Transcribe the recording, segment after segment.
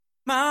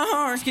My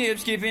heart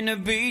skips skipping the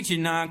beat.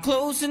 You're not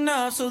close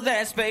enough, so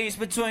that space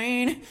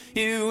between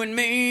you and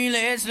me,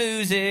 let's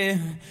lose it.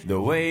 The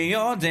way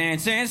you're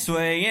dancing,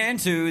 swaying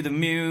to the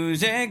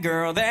music,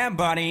 girl, that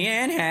body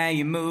and how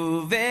you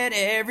move it.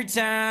 Every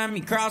time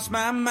you cross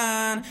my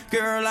mind,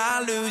 girl,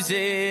 I lose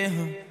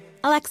it.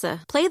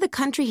 Alexa, play the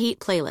Country Heat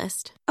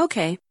playlist.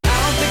 Okay. I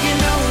don't think you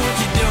know what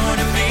you're doing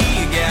to me.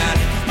 You got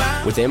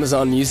my... With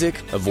Amazon Music,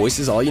 a voice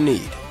is all you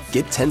need.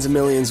 Get tens of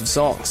millions of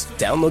songs.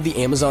 Download the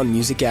Amazon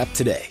Music app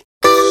today.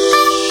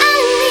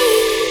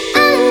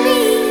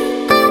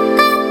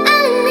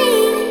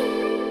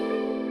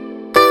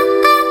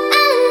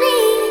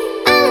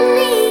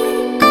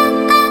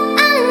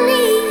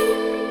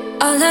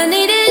 All I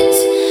need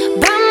is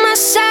by my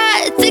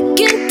side, thick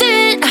and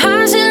thin,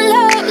 highs and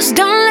lows,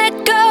 don't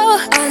let go.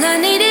 All I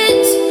need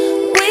is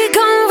we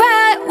gon'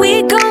 ride,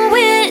 we gon'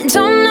 win,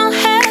 don't know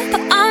how,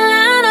 but all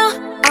I know,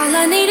 all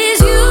I need is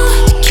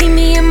you to keep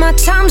me in my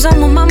time zone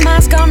when my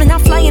mind's gone and I'm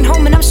flying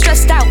home and I'm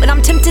stressed out and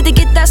I'm tempted to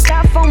get that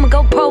styrofoam and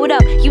go pull it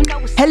up. You know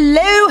what's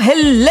Hello.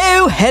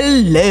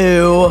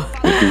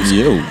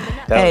 Yo.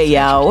 Hey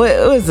y'all,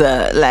 what's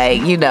up?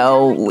 Like, you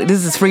know,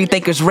 this is Free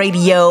Thinkers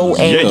Radio,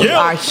 and we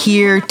are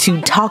here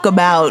to talk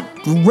about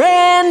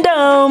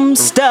random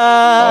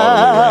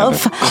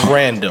stuff.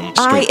 Random.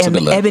 I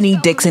am Ebony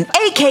Dixon,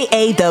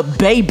 aka the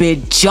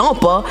Baby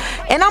Jumper,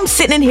 and I'm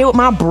sitting in here with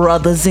my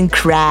brothers in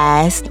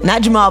Christ.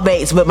 Not Jamal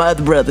Bates, but my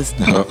other brothers.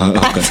 Okay,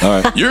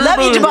 all right. Love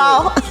you,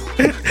 Jamal.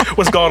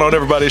 What's going on,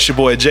 everybody? It's your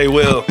boy Jay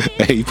Will.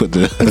 Hey, he put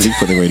the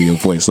radio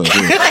voice up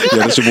here. Yeah,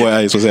 that's your boy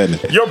Ice. What's happening?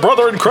 Your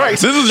brother in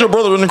Christ. This is your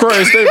brother in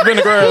Christ. They've been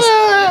in Christ.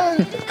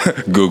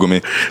 Google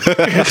me.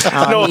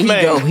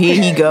 Here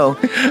he go.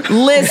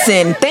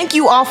 Listen, thank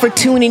you all for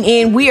tuning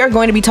in. We are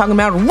going to be talking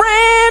about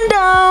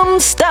random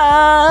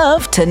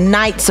stuff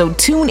tonight, so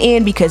tune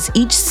in because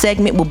each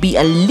segment will be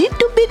a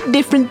little bit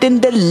different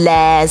than the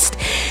last.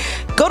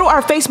 Go to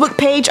our Facebook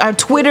page, our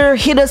Twitter,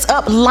 hit us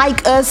up,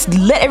 like us,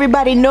 let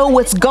everybody know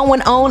what's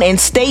going on, and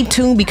stay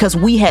tuned because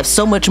we have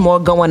so much more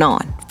going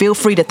on. Feel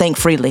free to think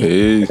freely.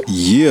 Hey.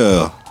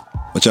 Yeah.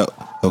 Watch out.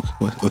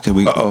 Okay,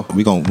 we gonna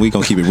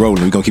keep it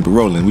rolling. We gonna keep it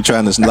rolling. We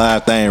trying this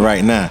live thing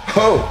right now.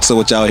 Oh. So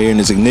what y'all hearing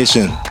is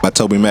Ignition by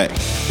Toby Mac.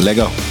 Let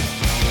go.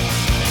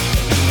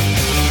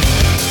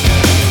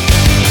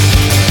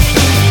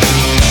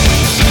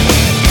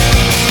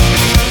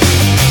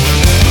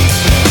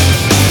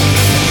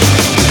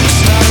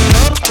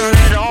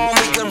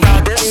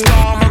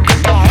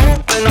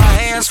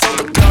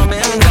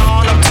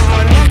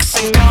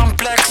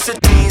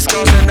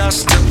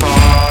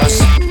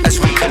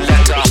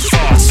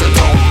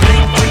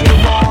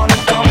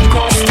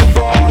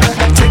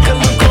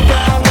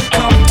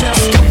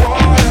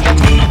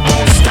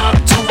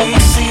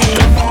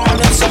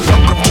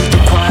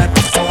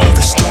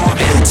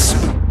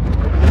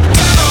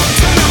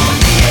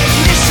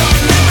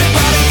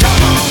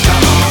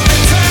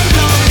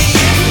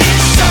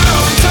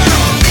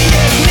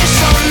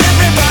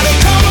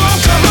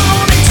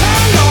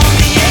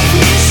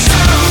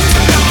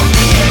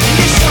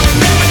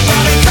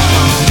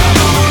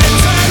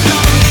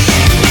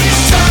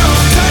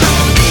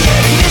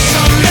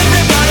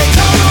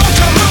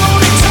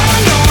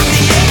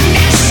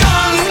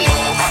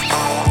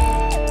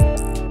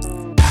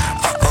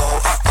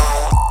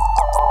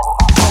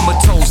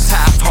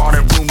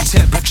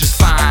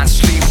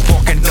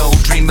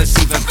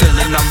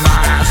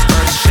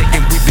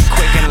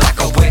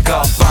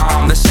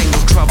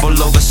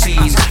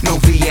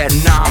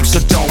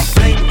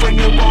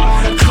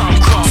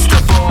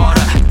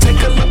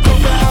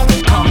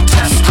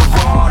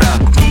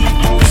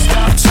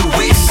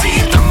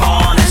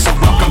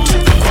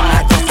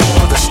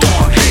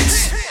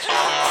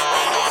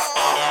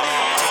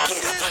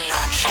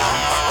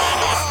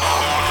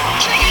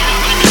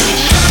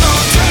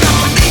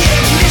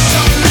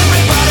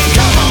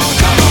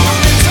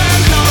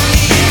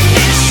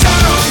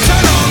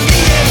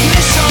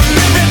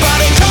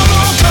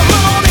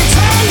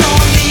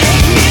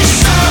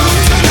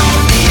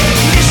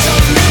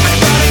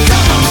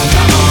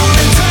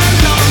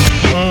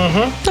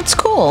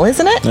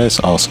 Isn't it? That's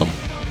awesome.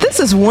 This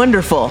is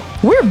wonderful.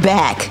 We're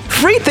back.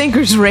 Free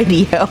Thinkers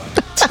Radio.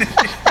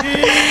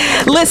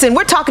 Listen,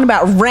 we're talking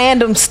about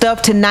random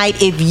stuff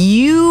tonight. If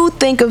you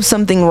think of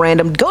something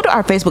random, go to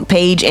our Facebook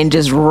page and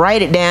just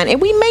write it down,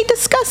 and we may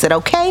discuss it,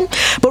 okay?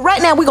 But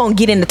right now, we're going to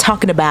get into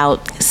talking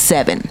about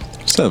Seven.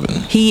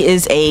 He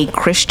is a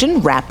Christian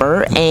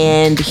rapper,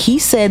 and he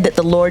said that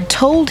the Lord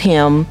told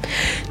him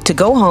to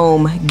go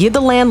home, give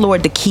the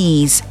landlord the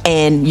keys,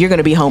 and you're going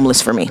to be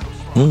homeless for me.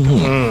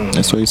 Mm-hmm.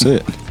 That's what he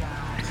said.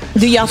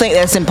 Do y'all think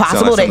that's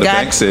impossible? Like that God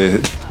bank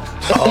said.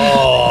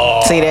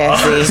 Oh, see that?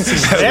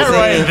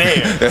 right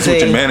there. That's what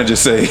your manager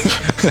say.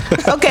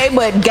 Okay,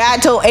 but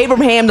God told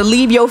Abraham to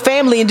leave your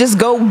family and just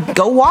go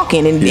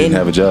walking. And he didn't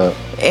have a job.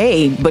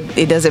 Hey, but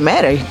it doesn't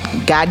matter.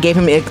 God gave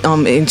him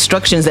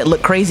instructions that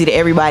look crazy to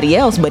everybody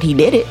else, but he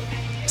did it.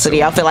 So do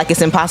y'all feel like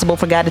it's impossible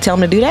for God to tell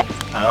him to do that?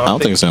 I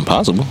don't think it's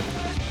impossible.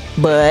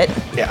 But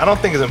yeah, I don't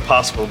think it's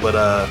impossible. But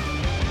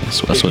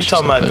that's if you're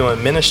talking about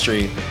doing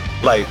ministry,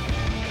 like,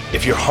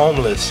 if you're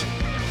homeless,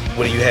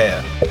 what do you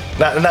have?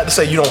 Not to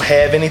say you don't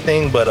have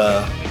anything, but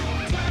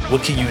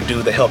what can you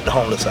do to help the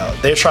homeless out?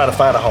 They're trying to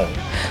find a home.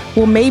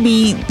 Well,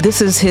 maybe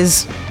this is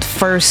his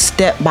first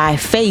step by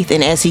faith,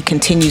 and as he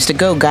continues to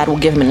go, God will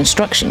give him an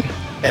instruction.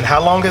 And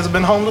how long has he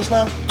been homeless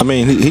now? I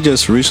mean, he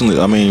just recently.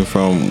 I mean,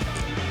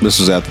 this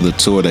was after the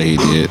tour that he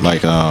did.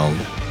 Like,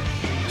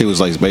 he was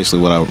like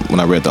basically when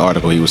I read the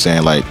article, he was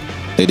saying like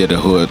they did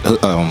a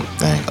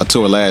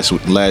tour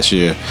last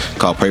year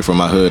called "Pray for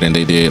My Hood," and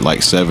they did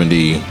like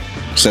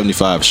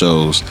 75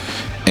 shows.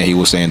 And he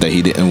was saying that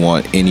he didn't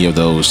want any of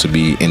those to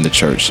be in the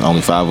church.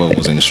 Only 5 of them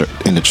was in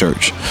the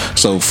church.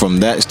 So from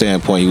that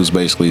standpoint, he was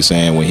basically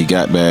saying when he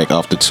got back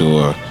off the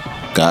tour,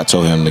 God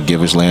told him to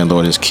give his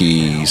landlord his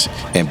keys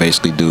and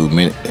basically do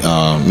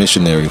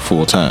missionary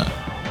full time.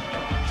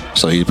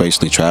 So he's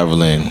basically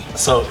traveling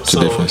to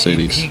different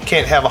cities. He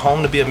can't have a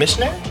home to be a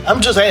missionary?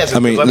 I'm just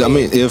asking.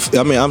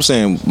 I'm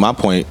saying my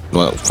point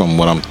from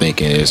what I'm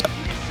thinking is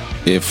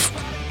if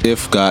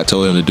God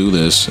told him to do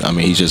this, I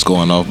mean, he's just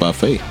going off by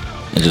faith.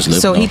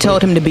 So he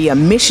told him to be a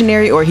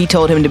missionary, or he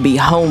told him to be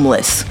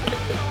homeless?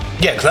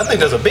 Yeah, because I think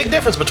there's a big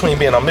difference between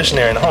being a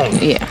missionary and a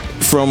homeless. Yeah.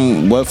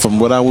 From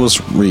what I was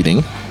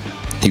reading,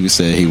 he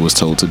said he was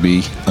told to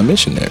be a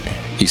missionary.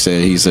 He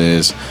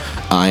says,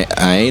 I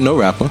ain't no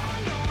rapper.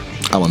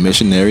 I'm a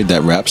missionary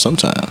that raps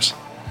sometimes.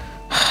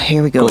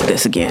 Here we go with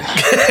this again.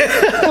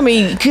 I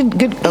mean,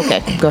 good.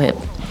 Okay, go ahead.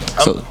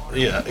 Go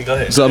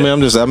ahead. So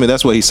I mean,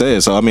 that's what he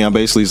said. So I mean, I'm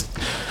basically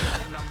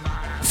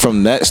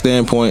from that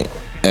standpoint.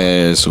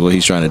 As what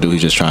he's trying to do,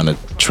 he's just trying to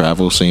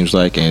travel, seems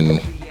like.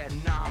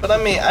 But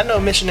I mean, I know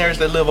missionaries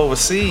that live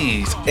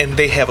overseas and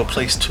they have a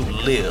place to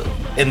live,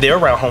 and they're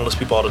around homeless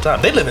people all the time.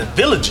 They live in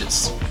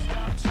villages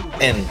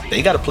and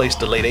they got a place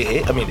to lay their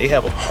head. I mean, they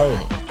have a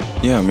home.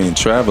 Yeah, I mean,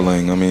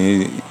 traveling. I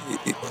mean,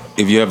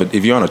 if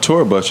you're on a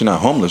tour bus, you're not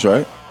homeless,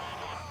 right?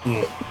 You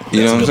know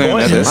what I'm saying?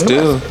 That's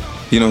still,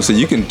 so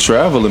you can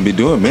travel and be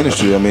doing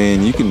ministry. I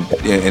mean, you can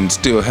and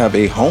still have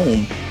a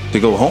home to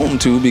go home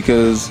to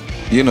because.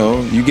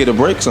 You get a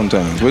break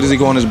sometimes. Where does he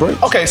go on his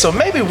break? Okay, so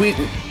maybe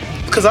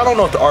because I don't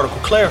know if the article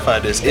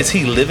clarified this. Is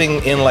he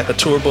living in like a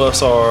tour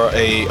bus or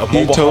a mobile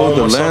home? He told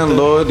the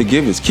landlord to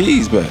give his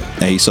keys back.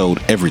 And he sold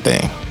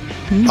everything,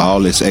 all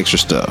this extra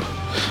stuff.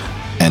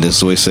 And this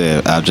is what he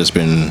said, I've just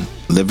been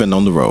living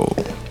on the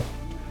road.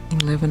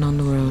 Living on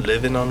the road.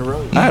 Living on the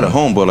road. I had a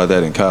homeboy like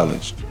that in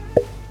college.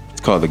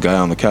 It's called The Guy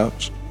on the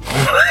Couch.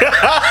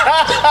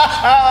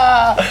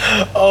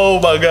 Oh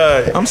my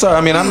God! I'm sorry.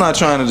 I mean, I'm not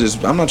trying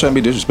to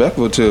be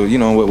disrespectful to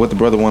what the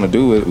brother want to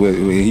do. With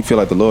he feel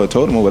like the Lord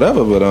told him or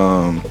whatever. But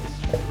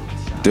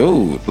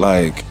dude,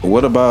 like,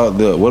 what about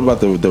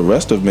the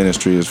rest of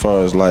ministry as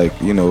far as like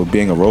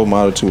being a role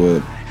model to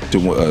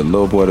a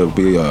little boy to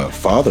be a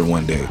father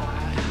one day.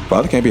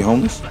 Father can't be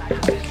homeless.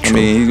 I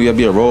mean, you gotta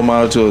be a role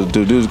model to a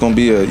dude who's gonna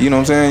be a. You know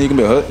what I'm saying? You can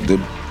be the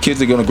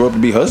kids are gonna grow up to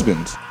be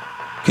husbands.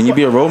 Can you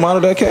be a role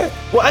model to that cat?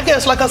 Well, I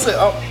guess, like I said,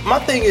 my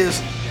thing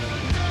is,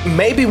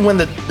 maybe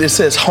when it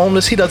says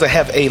homeless, he doesn't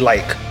have a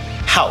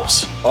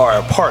house or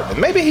apartment.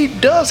 Maybe he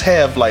does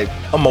have like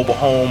a mobile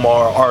home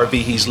or RV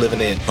he's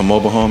living in. A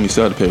mobile home, you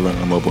still have to pay rent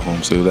on a mobile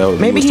home, so that would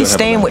maybe he's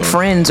staying with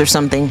friends or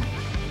something.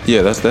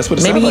 Yeah, that's what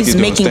it maybe sounds like he's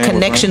making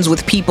connections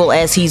with people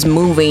as he's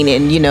moving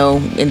and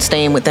and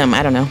staying with them.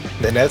 I don't know.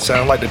 Then that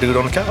sounds like the dude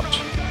on the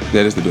couch.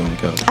 That is the dude on the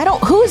couch.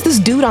 Who is this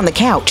dude on the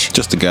couch?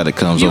 Just the guy that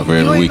comes over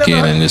every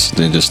weekend and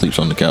just sleeps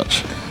on the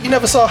couch. You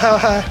never saw How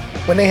High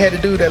when they had the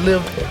dude that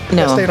lived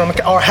that stayed on the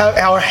couch, or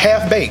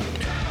Half Baked.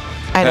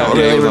 I don't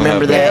really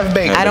remember that.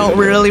 Half-baked. I don't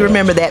really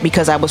remember that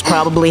because I was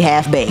probably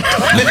half baked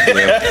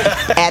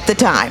at the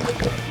time.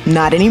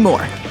 Not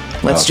anymore.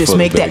 Let's just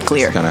make that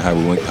clear. That's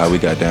kind of how we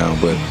got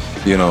down, but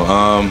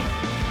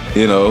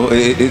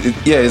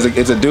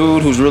it's a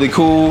dude who's really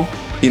cool.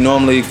 He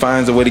normally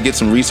finds a way to get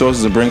some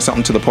resources and bring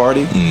something to the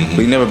party, but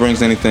he never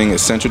brings anything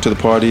essential to the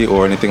party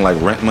or anything like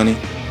rent money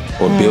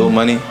or bill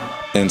money.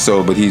 And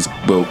so, but he's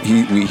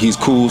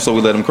cool, so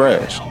we let him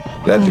crash.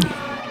 That dude.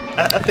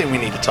 I think we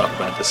need to talk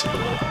about this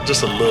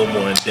just a little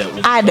more in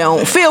depth. I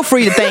don't. Feel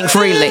free to think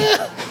freely.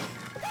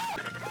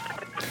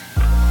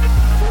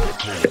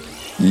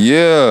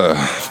 Yeah.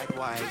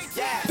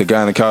 The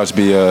guy on the couch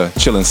be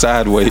chilling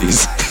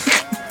sideways.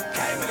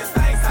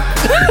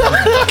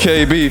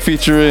 KB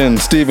featuring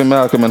Stephen,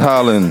 Malcolm, and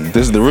Holland.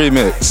 This is the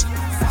remix.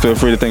 Feel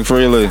free to think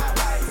freely.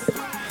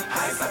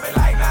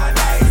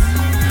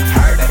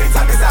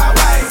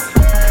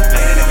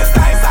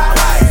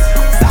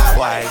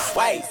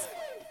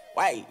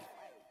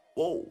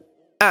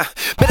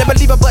 Better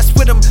believe I bust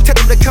with them. Tell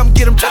them to come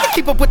get them. Try to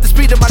keep up with the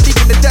speed of my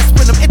leaving the dust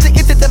with them. Into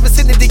the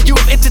vicinity, you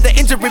have entered the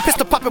injury.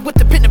 Pistol popping with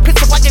the pin and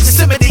pistol. Watch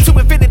Yosemite to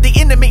infinity.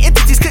 Enemy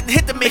entities couldn't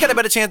hit me. Got a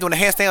better chance doing a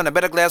handstand on a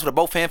better glass with a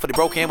both hand for the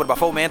broke hand. With about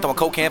 4 man throwing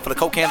coke can for the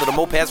coke can with a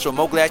moped through a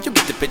mo glass. You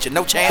get the picture,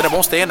 no chance. But I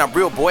won't stand. I'm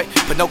real boy.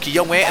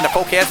 Pinocchio in and the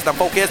forecast. I'm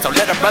focused. Don't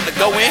let a brother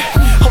go in.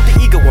 Hold the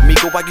ego,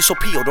 amigo. Why you so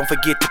P.O.? Don't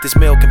forget that this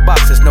milk and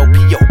box is no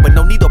P.O. But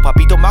no Nido,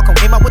 Papito. Malcolm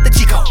came out with the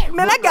Chico.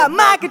 Man, I got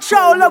mind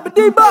control over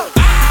Debo.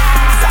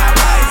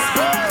 Sideways.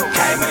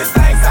 Came in this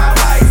thing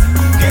sideways.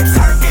 Get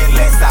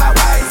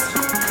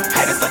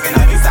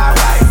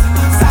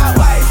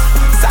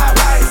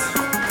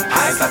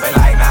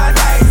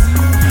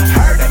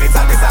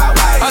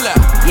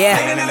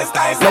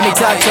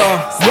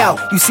Yo,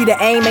 you see the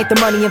aim ain't the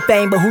money and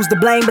fame, but who's to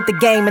blame but the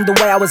game and the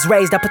way I was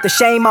raised. I put the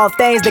shame on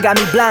things that got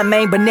me blind,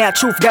 man, but now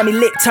truth got me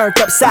lit, turned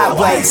up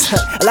sideways.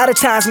 A lot of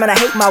times, man, I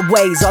hate my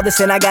ways. All this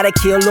and I gotta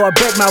kill, Lord,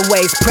 break my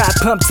ways. Pride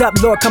pumped up,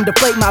 Lord, come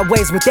deflate my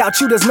ways. Without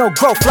you, there's no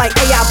growth like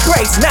AI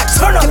praise.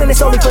 Nocturnal, killing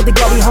this only for the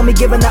glory, homie,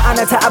 giving the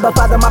honor to Abba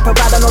Father, my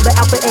provider. Know the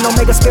Alpha and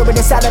Omega spirit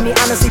inside of me,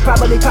 honestly,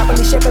 properly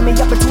shaping me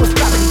up into his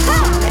property.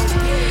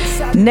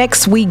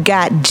 Next, we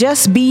got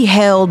Just Be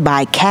Held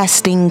by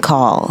Casting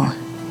Call.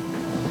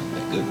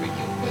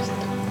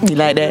 You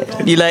like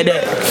that? You like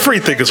that? Free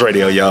Thinkers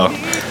Radio, y'all.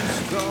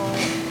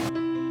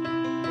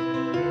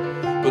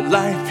 But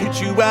life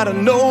hits you out of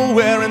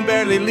nowhere and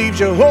barely leaves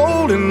you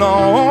holding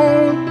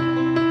on.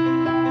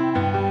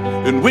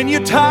 And when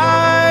you're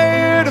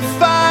tired of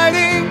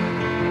fighting,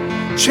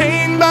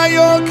 chained by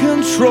your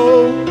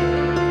control,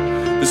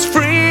 there's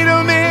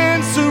freedom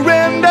in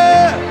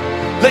surrender.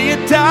 Lay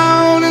it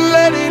down and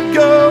let it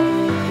go.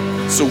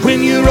 So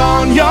when you're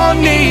on your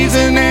knees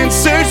and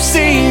answers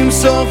seem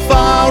so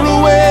far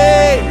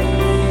away,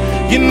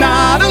 you're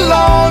not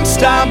alone.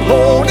 Stop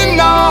holding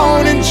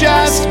on and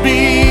just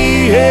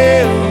be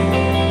held.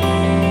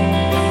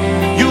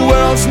 Your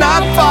world's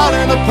not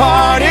falling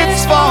apart,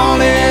 it's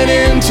falling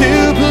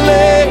into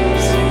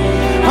place.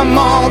 I'm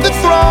on the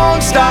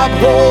throne. Stop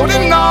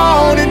holding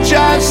on and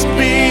just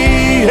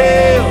be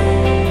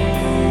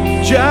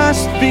held.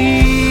 Just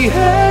be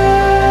held.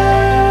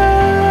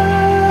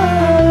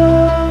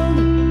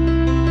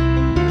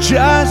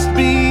 Just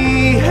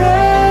be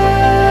held.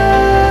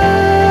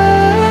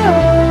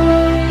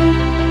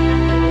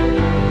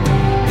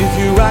 If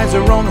your eyes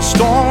are on a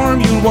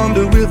storm, you'll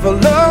wonder if I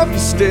love you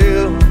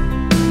still.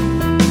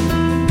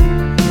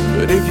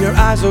 But if your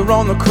eyes are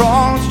on the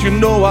cross, you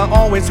know I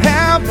always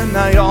have and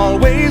I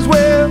always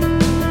will.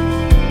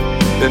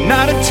 And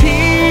not a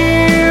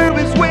tear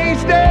is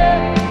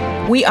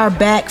wasted. We are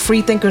back,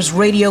 Free Thinkers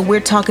Radio.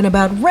 We're talking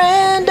about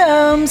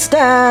random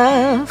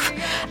stuff.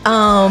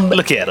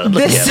 Look at her.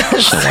 Look at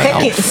her.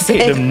 Second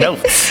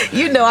segment.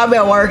 You know, I've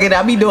been working.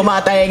 I be doing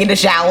my thing in the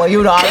shower.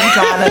 You know, I'm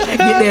trying to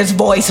get this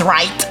voice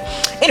right.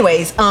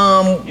 Anyways,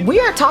 we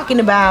are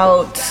talking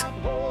about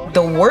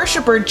the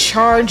worshiper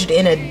charged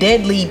in a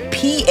deadly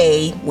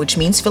PA, which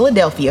means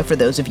Philadelphia, for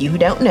those of you who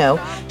don't know,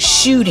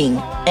 shooting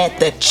at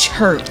the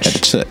church. At the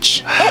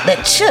church. At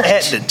the church.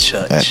 At the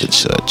church. At the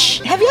church.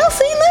 Have y'all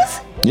seen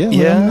this? Yeah.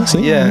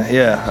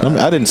 Yeah. I mean,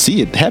 I didn't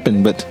see it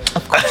happen, but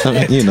I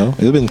mean, you know,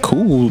 it'd been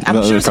cool.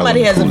 I'm sure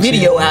somebody has a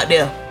video out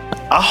there.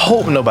 I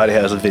hope nobody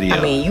has a video.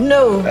 I mean, you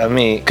know.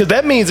 Because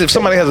that means if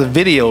somebody has a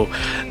video,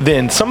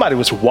 then somebody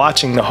was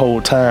watching the whole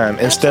time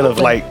instead of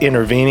like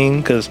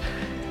intervening. Because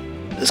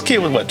this kid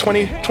was what,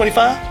 20,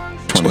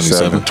 25?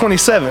 27.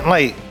 27.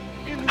 Like,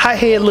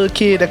 high-head little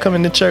kid that come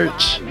into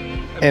church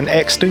and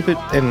act stupid,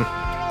 and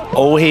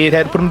old head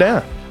had to put him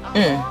down.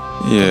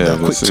 Yeah,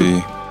 but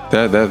see,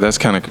 that's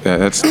kind of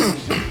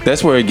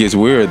that's where it gets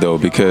weird though,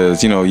 because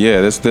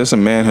there's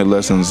some manhood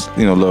lessons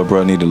little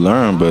brother need to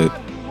learn, but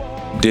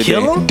did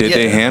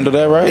they handle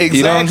that right? Exactly.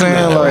 You know what I'm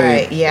saying?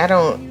 Right.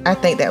 Yeah, I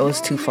think that was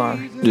too far.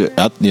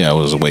 Yeah, it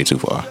was way too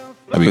far.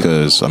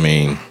 Because I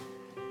mean,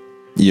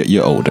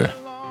 you're older.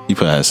 You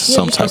probably have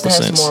some type of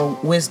sense. Some more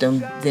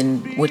wisdom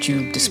than what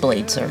you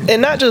displayed, sir.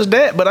 And not just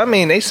that, but I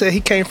mean, they said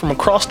he came from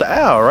across the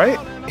aisle, right?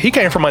 He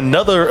came from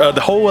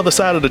the whole other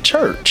side of the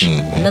church.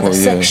 Another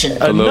section.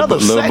 Another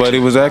section. Little buddy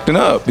was acting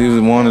up. He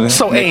was one of the.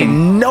 So ain't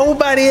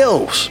nobody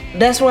else.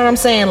 That's what I'm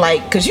saying.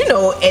 Like, cause at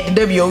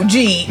the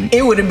WOG,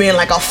 it would have been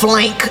like a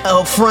flank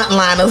of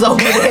frontliners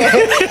over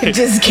there,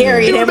 just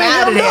carrying him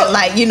out of there.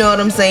 Like, you know what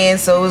I'm saying?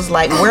 So it was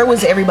like, where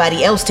was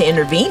everybody else to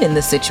intervene in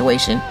this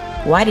situation?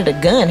 Why did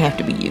a gun have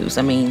to be used?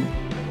 I mean.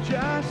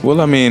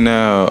 Well, I mean,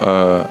 now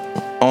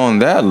on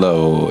that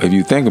level, if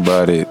you think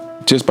about it,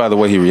 just by the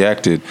way he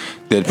reacted,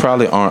 there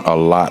probably aren't a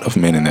lot of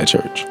men in that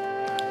church.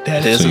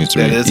 That is an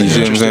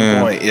interesting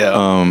point.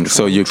 Yeah.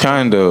 So you're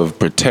kind of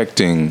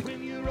protecting,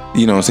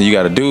 so you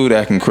got a dude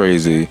acting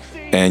crazy,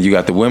 and you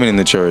got the women in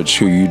the church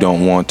who you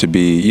don't want to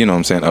be,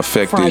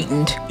 affected.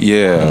 Frightened.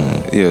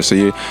 Yeah. So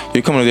you're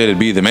coming there to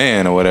be the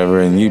man or whatever,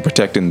 and you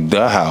protecting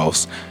the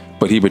house.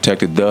 But he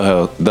protected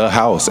the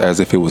house as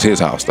if it was his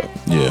house, though.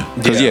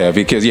 Yeah.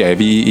 Because if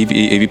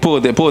he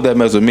pulled that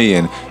mess with me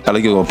and I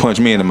think he's gonna punch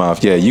me in the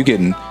mouth, you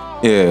getting.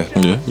 Yeah.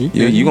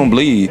 You gonna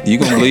bleed. You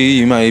gonna bleed.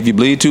 You might, if you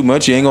bleed too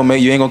much, you ain't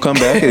gonna come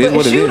back. It is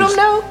what it is. Shoot him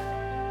though?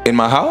 In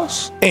my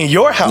house? In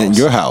your house. In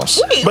your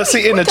house. But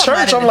see, in the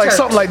church, I'm like,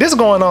 something like this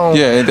going on.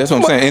 Yeah, that's what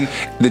I'm saying.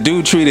 And the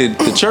dude treated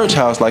the church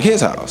house like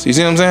his house. You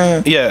see what I'm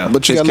saying? Yeah.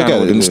 But you gotta look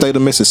at it in the state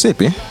of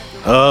Mississippi.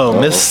 Oh,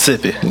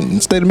 Mississippi. In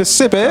the state of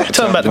Mississippi.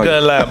 Tell me about the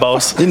gun line,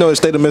 boss. In the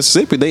state of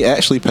Mississippi, they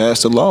actually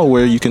passed a law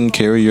where you can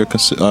carry your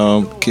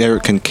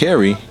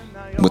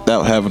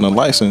without having a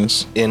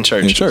license in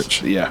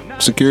church. Yeah,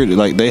 security,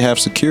 like they have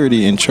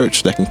security in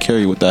church that can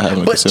carry without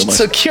having a concealed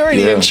license.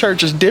 Security in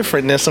church is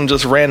different than some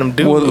just random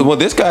dude. Well,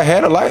 this guy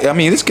had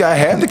this guy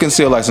had the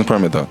concealed license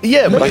permit though.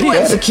 Yeah, but he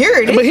wasn't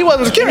security. But he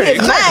wasn't security. In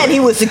his mind, he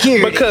was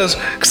security. Because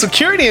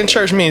security in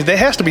church means there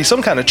has to be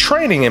some kind of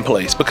training in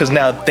place because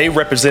now they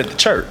represent the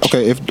church.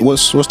 Okay,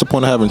 what's the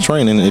point of having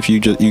training if you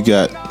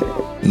got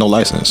no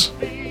license?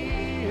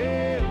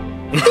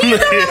 Do you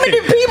know how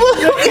many people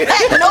who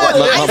got no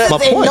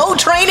license and no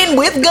training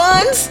with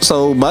guns?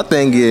 So my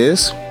thing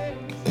is,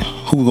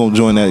 who gonna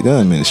join that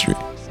gun ministry?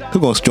 Who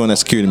gonna join that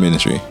security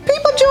ministry?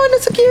 People join the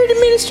security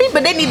ministry,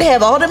 but they need to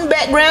have all them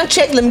background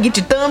checks. Let me get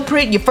your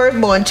thumbprint, your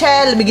firstborn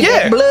child. Let me get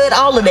that blood,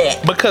 all of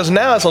that. Because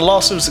now it's a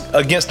lawsuit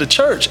against the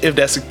church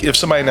if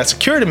somebody in that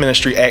security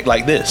ministry act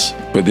like this.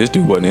 But this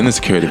dude wasn't in the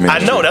security ministry.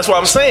 I know, that's what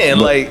I'm saying.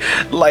 Like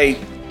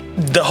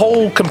the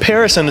whole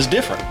comparison is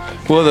different.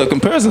 Well, the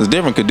comparison is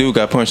different because dude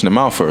got punched in the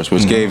mouth first,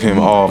 which gave him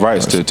all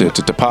rights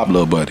to pop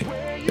little buddy.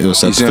 It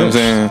was you see what I'm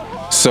saying?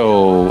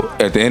 So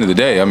at the end of the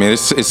day, I mean,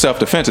 it's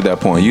self-defense at that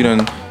point. You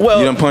done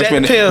punch me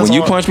when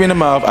you punch me in the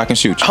mouth, I can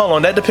shoot you. Hold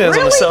on, that depends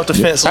on the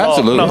self-defense law.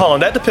 Absolutely. No, hold on,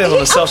 that depends on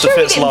the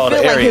self-defense law in the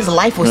area. Like his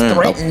life was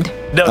threatened.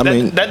 No,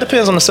 that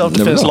depends on the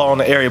self-defense law in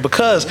the area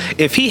because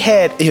if he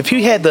had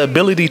the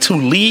ability to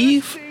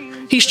leave,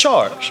 he's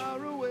charged.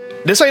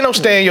 This ain't no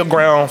stand your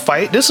ground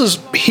fight.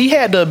 He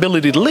had the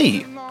ability to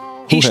leave.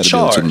 He's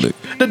charged.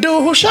 The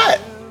dude who shot.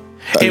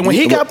 And when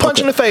he got punched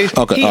in the face,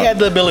 he had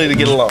the ability to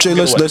get along. Jay,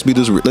 let's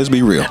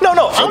be real. No.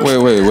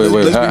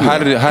 Wait. How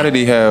did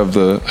he have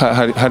the?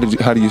 How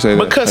do you say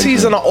that? Because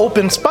he's in an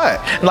open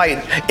spot.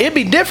 Like it'd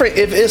be different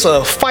if it's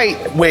a fight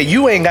where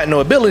you ain't got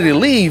no ability to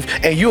leave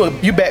and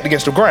you backed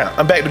against the ground.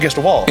 I'm backed against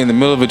the wall. In the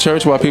middle of a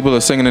church while people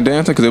are singing and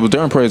dancing because it was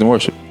during praise and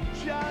worship.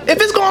 If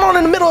it's going on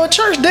in the middle of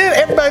church, then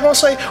everybody gonna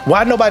say,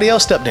 "Why nobody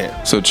else stepped in?"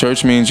 So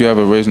church means you have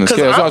a raising the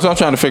scale. So I'm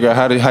trying to figure out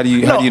how do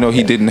you know he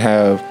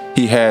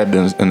had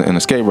an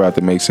escape route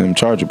that makes him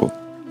chargeable?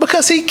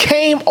 Because he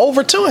came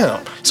over to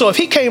him. So if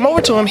he came over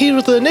to him, he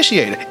was the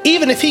initiator,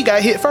 even if he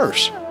got hit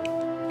first.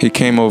 He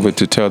came over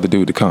to tell the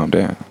dude to calm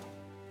down.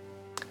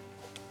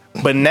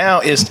 But now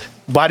it's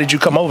why did you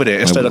come over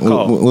there instead of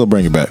call? We'll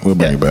bring it back.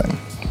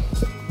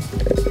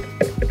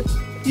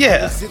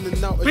 Yeah,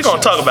 we're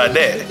gonna talk about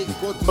that.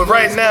 But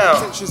right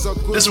now,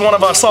 this is one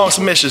of our song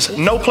submissions.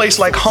 No Place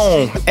Like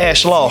Home,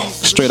 Ash Law.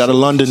 Straight out of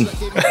London.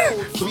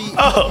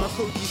 Oh.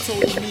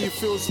 He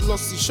feels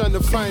lost, he's trying to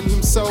find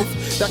himself.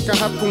 That can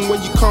happen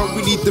when you can't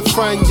really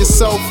define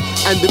yourself.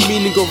 And the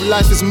meaning of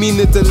life is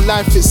meaner than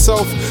life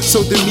itself.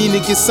 So the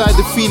meaning inside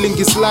the feeling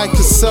is like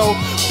a cell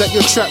that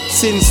you're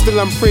trapped in. Still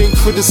I'm praying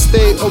for the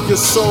state of your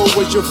soul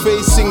as you're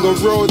facing a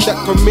road that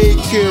can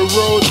make you a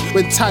road.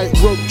 When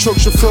tightrope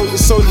chokes your throat,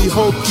 it's only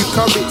hope you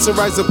come it to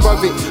rise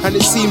above it. And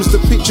it seems the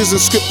pictures in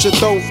scripture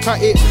don't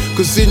cut it.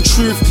 Cause in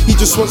truth, he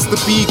just wants to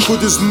be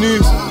good as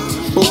new.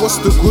 But what's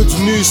the good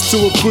news to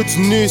a good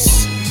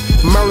news?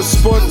 My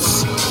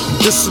response,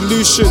 the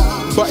solution.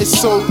 But it's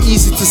so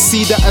easy to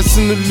see that as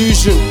an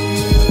illusion.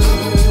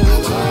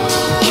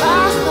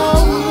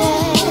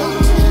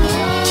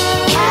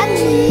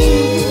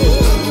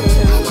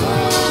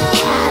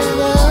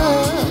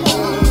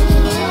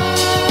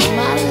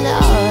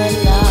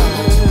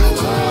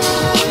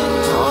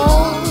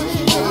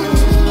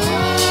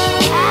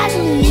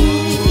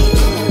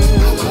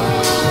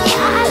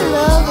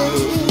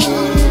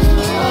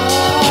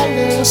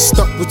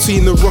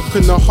 Between the rock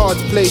and a hard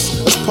place,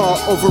 as part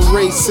of a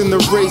race, in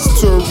the race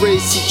to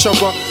erase each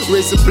other,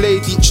 raise the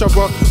blade each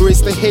other,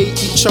 raise the hate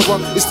each other.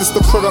 Is this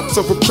the product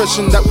of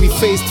oppression that we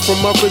faced from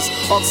others?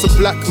 Ask a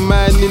black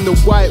man in the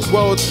white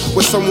world,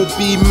 where some will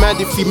be mad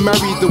if he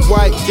married the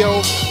white girl.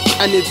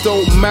 And it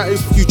don't matter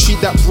if you treat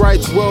that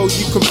bride well,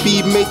 you can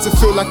be made to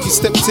feel like you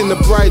stepped in the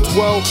bride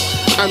well.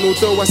 And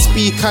although I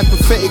speak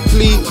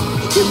hypothetically,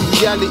 in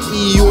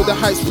reality, all the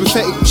hype's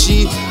pathetic,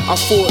 G. I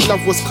thought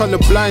love was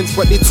colorblind,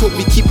 but they taught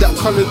me keep that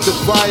color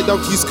divide.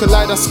 I've used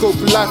kaleidoscope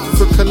life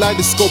with a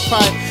kaleidoscope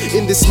eye.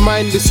 In this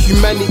mindless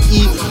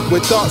humanity,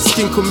 where dark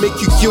skin can make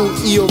you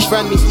guilty of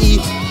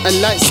vanity, and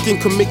light skin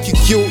can make you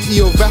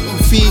guilty of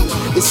apathy.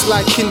 It's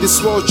like in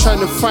this world trying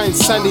to find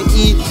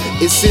sanity,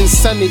 it's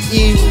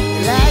insanity.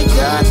 Like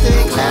God,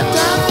 they clapped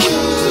our feet.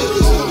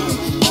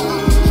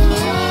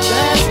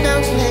 There's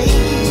no place.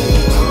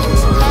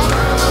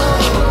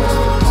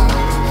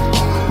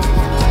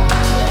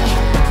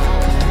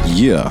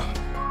 Yeah,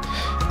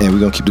 and we're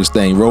gonna keep this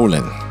thing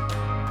rolling.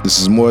 This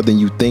is More Than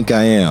You Think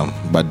I Am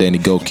by Danny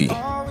Goki.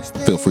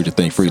 Feel free to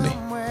think freely.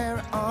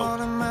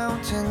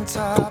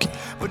 Goki.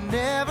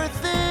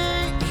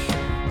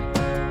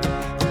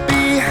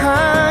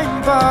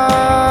 Behind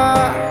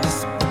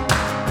bars,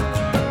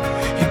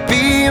 you'd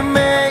be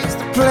amazed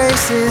the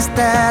places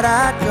that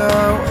I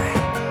go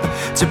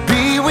to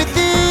be with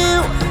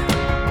you,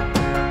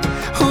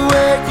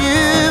 where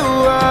you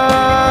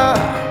are.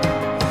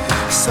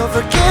 So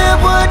forget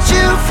what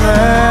you've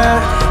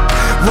heard,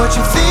 what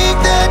you think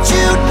that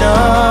you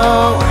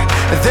know.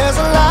 There's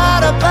a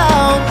lot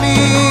about me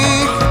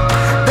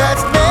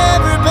that's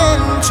never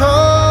been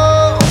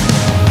told.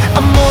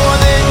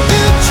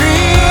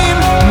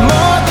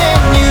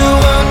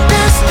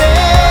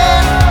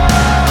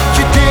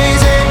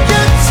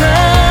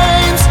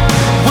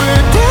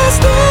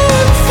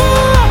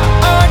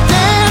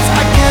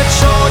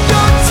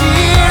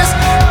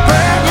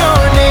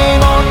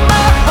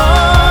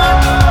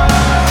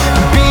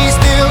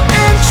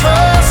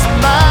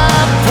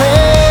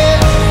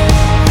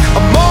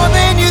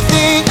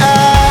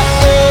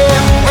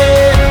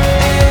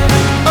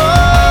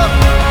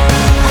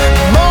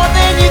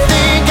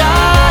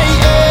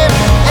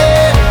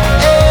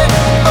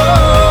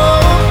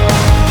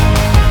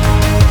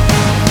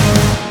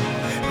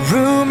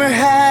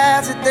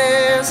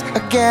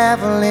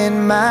 gavel in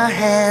my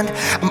hand.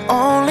 I'm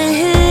only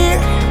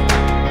here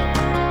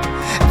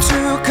to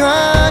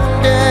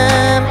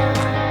condemn.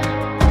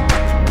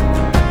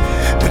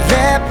 But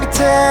let me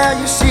tell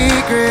you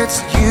secrets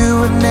you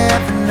have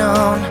never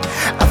known.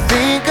 I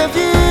think of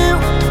you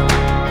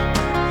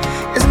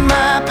as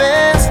my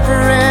best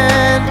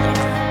friend.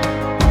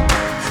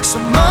 So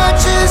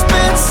much has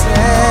been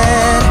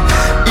said,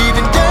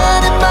 even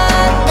done in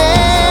my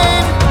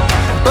name,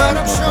 but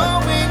I'm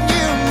showing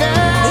you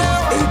now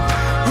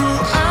who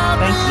I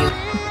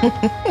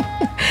Thank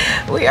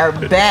you. We are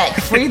back,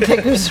 Free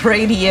Thinkers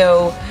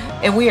Radio,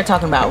 and we are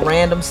talking about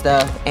random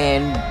stuff.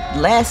 And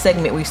last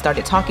segment, we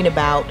started talking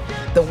about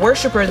the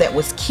worshiper that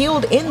was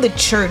killed in the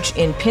church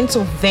in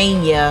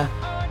Pennsylvania.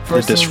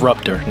 The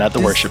disruptor, not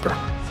the worshiper.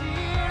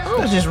 I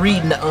was just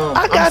reading the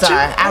I got I'm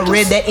sorry. you. I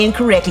read that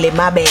incorrectly.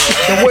 My bad.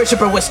 The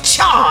worshiper was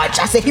charged.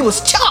 I said he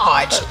was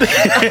charged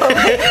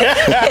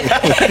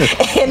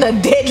in a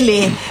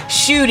deadly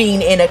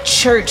shooting in a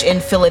church in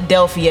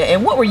Philadelphia.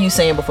 And what were you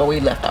saying before we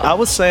left off? I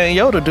was saying,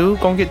 yo, the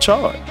dude gonna get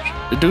charged.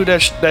 The dude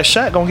that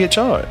shot gonna get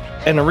charged.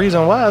 And the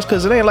reason why is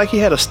because it ain't like he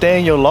had to stay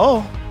in your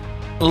law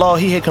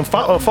he had can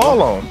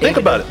fall on. Think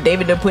about it.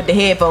 David done put the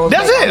headphones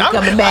That's back. it. I'm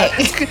coming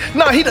back.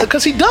 No,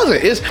 because he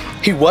doesn't.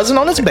 He wasn't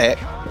on his back.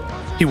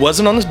 He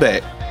wasn't on his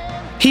back.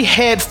 He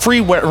had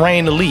free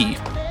reign to leave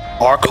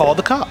or call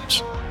the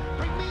cops.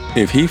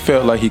 If he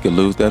felt like he could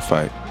lose that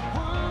fight,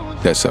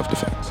 that's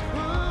self-defense.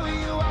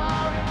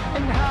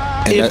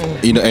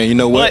 And you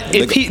know what? But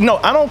if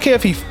I don't care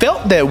if he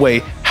felt that way.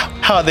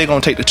 How are they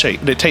gonna take the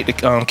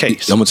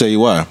case? I'm gonna tell you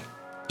why.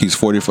 He's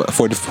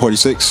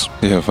 46.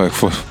 Yeah, like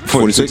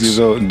 46 years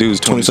old.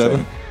 Dude's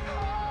 27.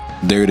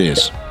 There it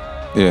is.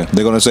 Yeah,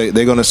 they're gonna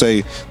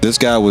say this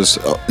guy was.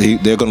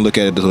 They're gonna look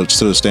at it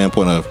to the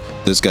standpoint of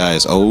this guy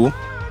is old.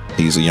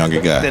 He's a younger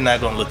guy. They're not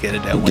gonna look at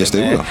it that way. Yes,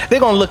 they will. They're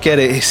gonna look at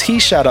it as he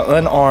shot an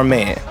unarmed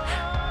man.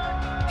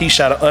 He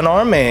shot an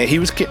unarmed man. He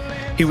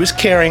was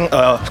carrying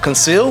a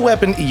concealed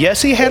weapon.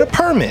 Yes, he had a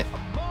permit,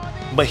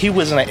 but he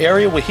was in an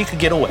area where he could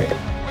get away.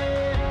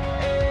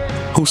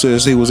 Who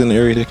says he was in the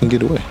area that can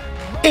get away?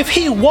 If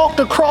he walked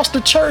across the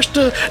church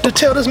to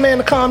tell this man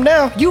to calm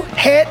down, you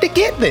had to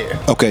get there.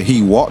 Okay,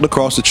 he walked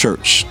across the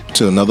church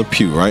to another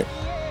pew, right?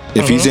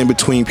 If he's in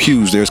between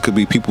pews, there could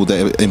be people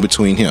that are in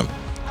between him.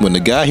 When the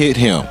guy hit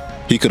him,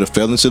 he could have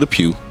fell into the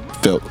pew,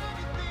 felt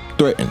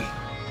threatened.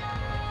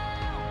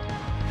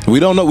 We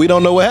don't know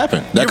what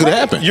happened. That could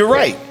have happened. You're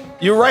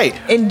right.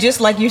 And just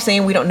like you're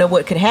saying, we don't know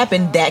what could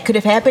happen. That could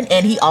have happened,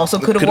 and he also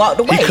could have walked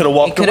away. He could have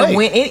walked away. It could have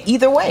went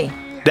either way.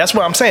 That's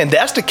what I'm saying.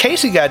 That's the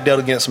case he got dealt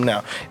against him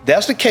now.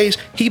 That's the case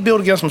he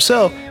built against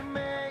himself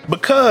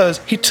because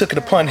he took it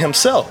upon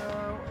himself.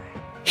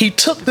 He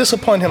took this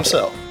upon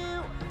himself.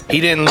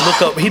 He didn't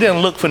look up. He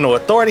didn't look for no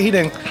authority. He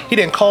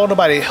didn't call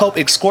nobody to help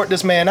escort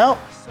this man out.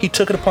 He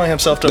took it upon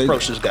himself to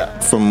approach this guy.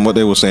 From what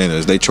they were saying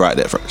is they tried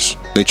that first.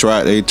 They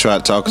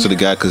tried talking to the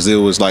guy because it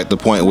was like the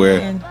point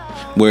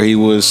where he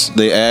was.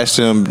 They asked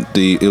him.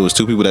 It was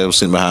two people that were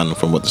sitting behind him.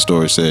 From what the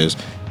story says,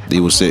 he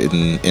was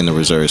sitting in the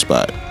reserve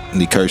spot. And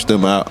he cursed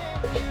them out.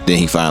 Then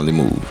he finally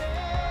moved.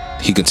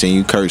 He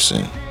continued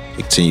cursing.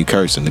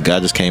 The guy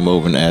just came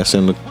over and asked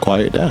him to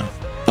quiet down.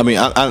 I mean,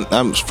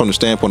 I'm from the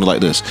standpoint of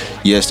like this.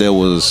 Yes, there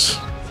was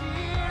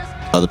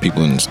other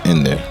people in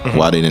there. Mm-hmm.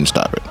 Why they didn't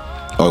stop it?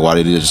 Or why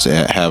they didn't just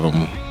have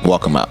him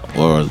walk him out?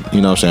 Or,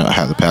 you know what I'm saying,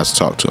 have the pastor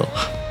talk to him.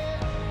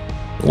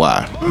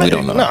 Why? We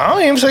don't know. No, I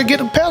don't even say get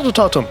the pastor to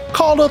talk to him.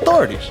 Call the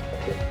authorities.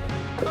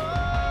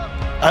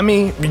 I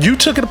mean, you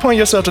took it upon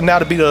yourself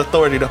to be the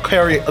authority to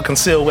carry a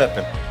concealed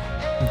weapon.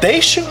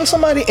 They shooting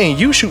somebody and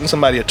you shooting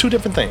somebody are two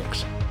different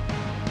things.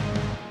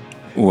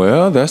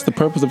 Well, that's the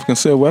purpose of a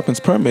concealed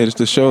weapons permit, is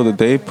to show that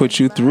they put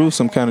you through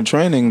some kind of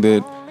training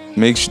that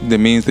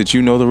means that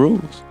you know the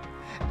rules.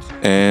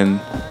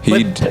 And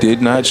he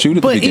did not shoot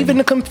at the beginning. But even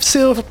the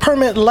concealed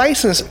permit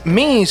license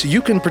means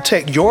you can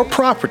protect your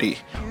property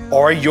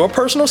or your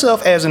personal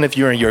self, as in if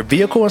you're in your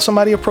vehicle and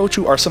somebody approach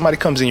you or somebody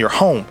comes in your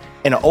home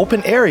in an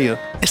open area,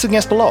 it's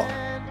against the law.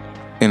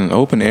 In an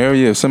open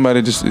area, if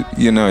somebody just,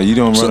 you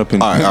don't run up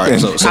and... All right.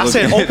 So I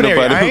said open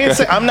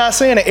area. I'm not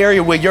saying an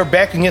area where you're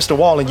back against the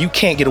wall and you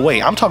can't get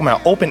away. I'm talking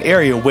about open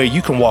area where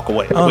you can walk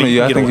away.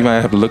 I think you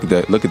might have to look at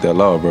that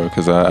law, bro,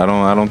 because I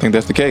don't think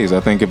that's the case. I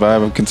think if I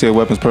have a concealed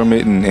weapons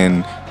permit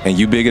and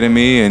you bigger than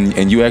me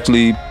and you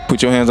actually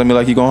put your hands on me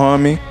like you're going to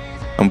harm me,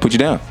 I'm going to put you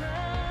down.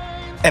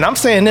 And I'm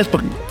saying this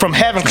from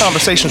having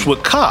conversations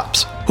with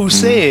cops who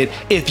said,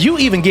 if you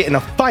even get in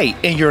a fight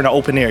and you're in an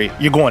open area,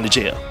 you're going to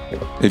jail.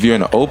 If you're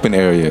in an open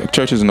area,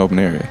 church is an open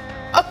area.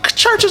 A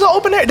church is an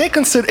open area.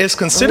 It's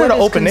considered an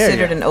open area.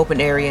 Considered an open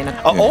area?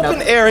 An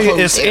open area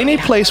is any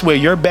place where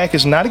your back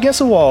is not against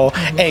the wall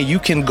and you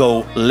can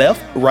go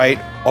left, right,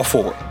 or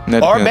forward,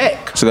 or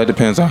back. So that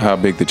depends on how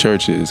big the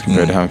church is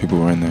compared to how many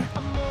people are in there.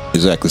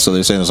 Exactly. So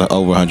they're saying there's like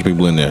over 100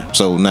 people in there.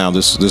 So now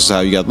this is how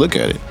you got to look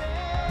at it.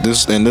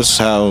 This is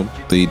how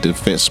the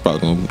defense is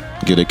probably going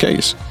to get a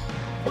case.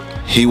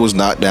 He was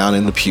knocked down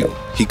in the pew.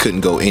 He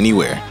couldn't go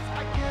anywhere,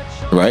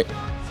 right?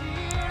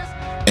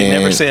 They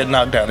never said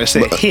knockdown. They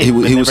said hit. He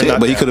was hit,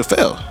 but he could have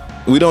fell.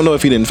 We don't know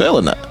if he didn't fail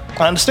or not.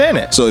 I understand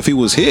that. So if he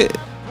was hit,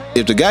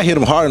 if the guy hit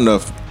him hard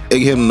enough, it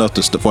hit him enough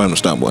for him to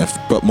stumble and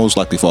most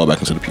likely fall back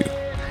into the pew.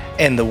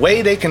 And the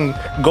way they can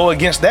go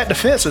against that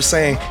defense is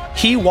saying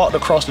he walked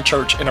across the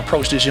church and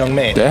approached this young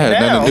man. That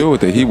had nothing to do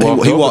with it. He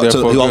walked over there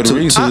for a good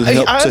reason. To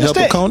help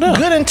him calm down.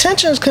 Good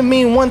intentions can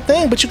mean one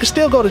thing, but you can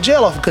still go to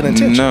jail off of good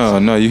intentions. No,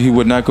 he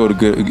would not go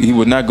to He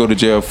would not go to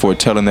jail for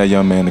telling that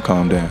young man to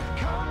calm down.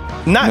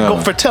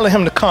 Go for telling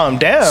him to calm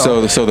down.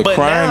 So the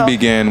crime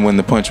began when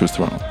the punch was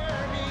thrown.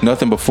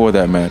 Nothing before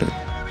that mattered,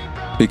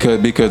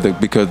 because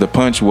the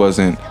punch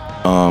wasn't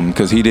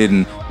because he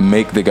didn't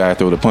make the guy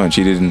throw the punch.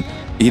 He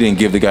didn't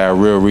give the guy a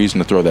real reason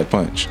to throw that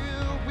punch.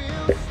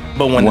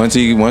 But once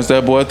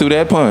that boy threw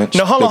that punch,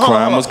 the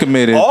crime was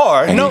committed,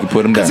 and he could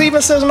put him down. Because he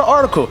even says in the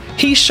article,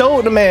 he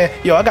showed the man,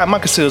 yo, I got my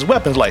concealed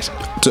weapons license.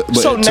 To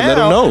let him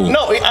know.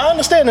 No, I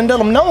understand and let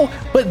him know,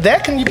 but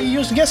that can be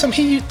used against him.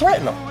 He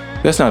threatened him.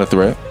 That's not a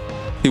threat.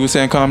 He was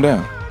saying, calm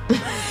down.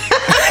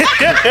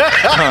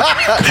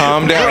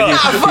 Calm down.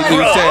 How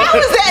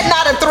is that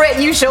not a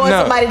threat? You showing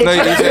somebody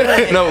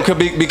that no,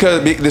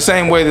 because the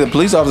same way that the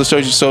police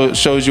officer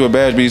shows you a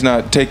badge, but he's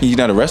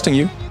not arresting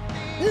you.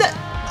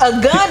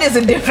 A gun is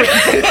a different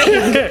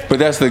thing. But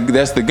that's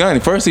the gun.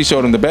 First he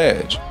showed him the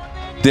badge.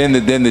 Then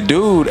the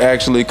dude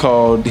actually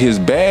called his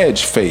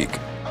badge fake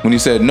when he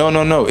said,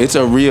 no, it's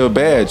a real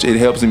badge. It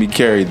helps me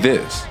carry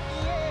this.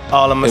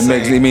 All I'm gonna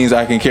say, it means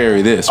I can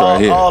carry this right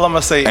here. All I'm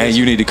gonna say is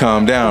you need to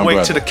calm down. Wait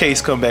brother. till the case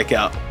come back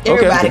out.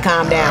 Everybody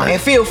calm down and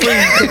feel free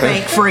to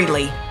think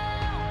freely.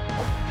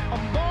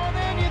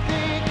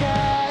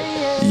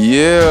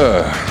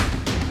 Yeah.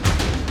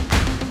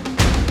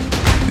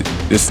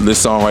 This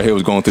song right here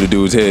was going through the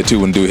dude's head too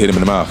when the dude hit him in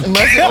the mouth. You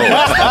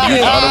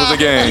thought it was a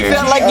game. He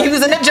felt like he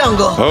was in the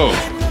jungle. Oh.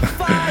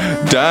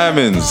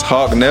 Diamonds,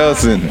 Hawk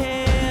Nelson,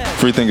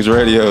 Free Thinkers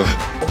Radio.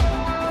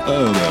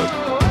 Oh no.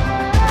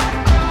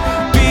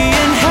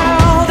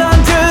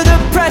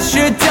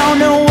 You don't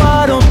know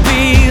what'll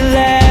be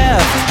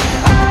left,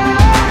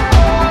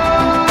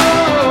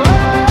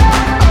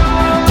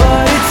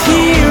 but it's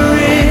here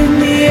in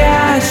the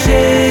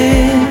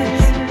ashes.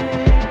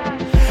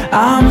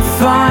 I'm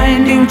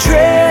finding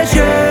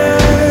treasure.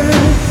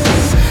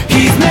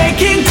 He's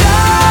making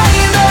diamonds,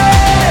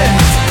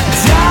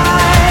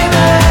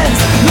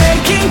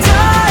 making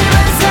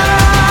diamonds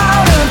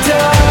out of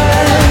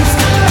dust.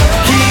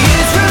 He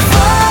is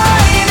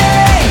refining,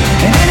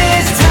 and in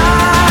his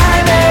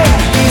timing,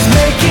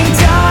 making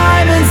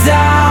diamonds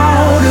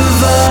out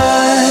of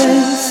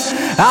us.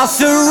 I'll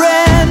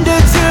surrender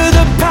to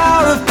the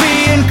power of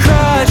being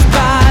crushed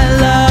by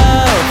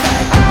love,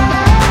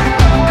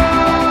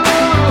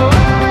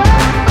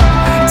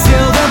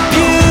 till the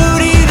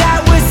beauty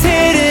that was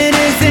hidden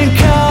isn't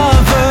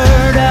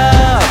covered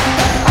up.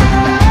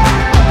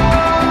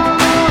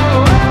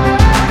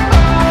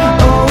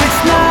 Oh,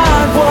 it's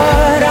not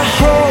what I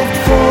hoped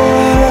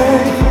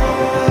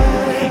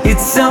for.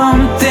 It's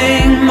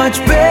something much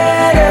better.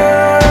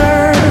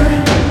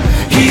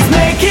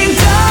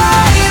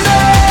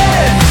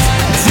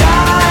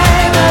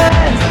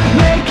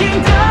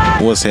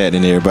 What's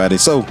happening, everybody?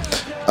 So,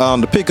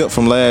 the pickup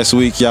from last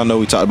week, y'all know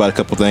we talked about a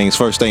couple things.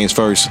 First things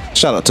first,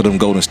 shout out to them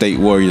Golden State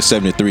Warriors,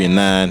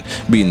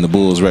 73-9, beating the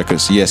Bulls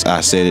records. Yes,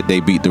 I said it.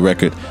 They beat the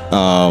record.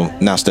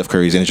 Now Steph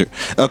Curry's injured.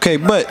 Okay,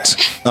 but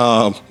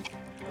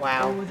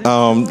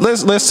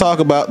let's talk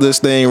about this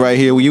thing right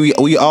here.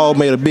 We all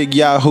made a big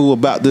yahoo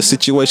about this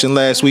situation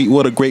last week.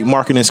 What a great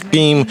marketing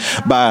scheme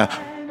by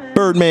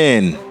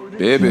Birdman.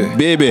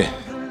 Baby.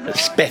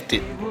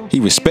 Respected. He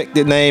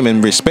respected name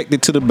and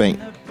respected to the bank.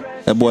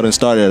 That boy done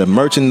started a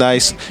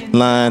merchandise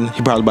line.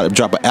 He probably about to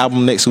drop an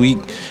album next week,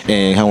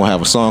 and he gonna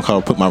have a song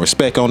called "Put My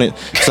Respect on It,"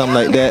 something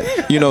like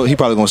that. You know, he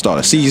probably gonna start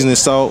a seasoning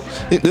salt.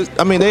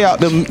 They out.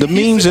 The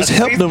memes just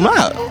helped him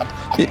out.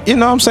 You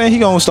know what I'm saying? He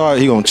gonna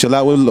chill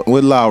out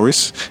with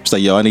Lowry's. Say,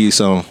 yo, I need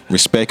some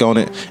respect on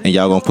it, and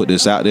y'all gonna put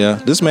this out there.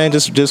 This man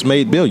just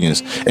made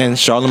billions, and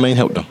Charlemagne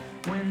helped him.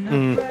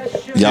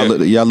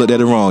 Y'all looked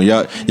at it wrong.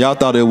 Y'all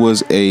thought it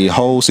was a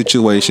whole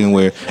situation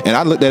where, and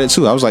I looked at it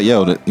too. I was like,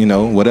 yo,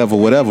 whatever.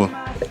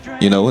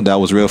 That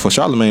was real for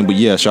Charlemagne. But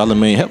yeah,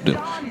 Charlemagne helped him.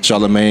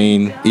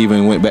 Charlemagne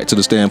even went back to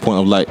the standpoint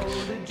of like,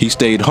 he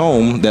stayed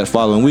home that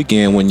following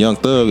weekend when Young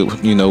Thug,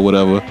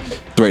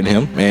 threatened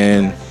him,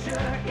 and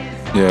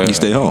he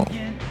stayed home.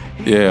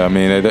 Yeah, I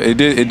mean, it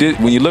did.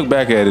 When you look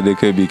back at it, it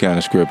could be kind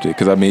of scripted.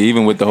 Because I mean,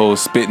 even with the whole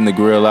spitting the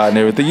grill out and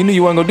everything, you knew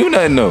you wasn't gonna do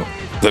nothing though.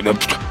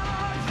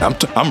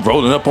 I'm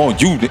rolling up on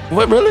you.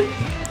 What, really?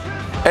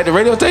 At the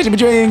radio station, but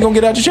you ain't gonna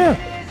get out your chair.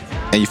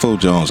 And you fooled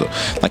Jones up.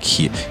 Like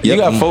here. Yep. You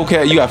got 4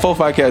 cats, you got 4 or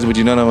 5 cats, but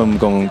none of them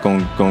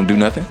gonna do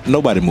nothing?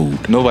 Nobody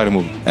moved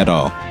at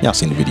all. Y'all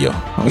seen the video.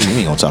 We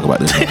ain't gonna talk about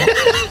this no more.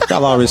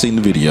 Y'all already seen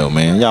the video,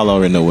 man. Y'all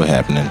already know what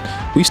happened.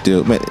 We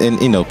still, man,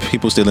 and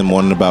people still in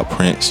mourning about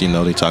Prince.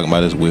 They talking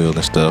about his will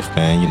and stuff,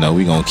 man.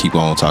 We gonna keep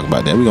on talking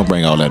about that. We gonna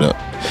bring all that up.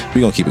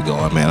 We gonna keep it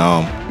going, man.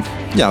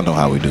 Y'all know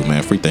how we do,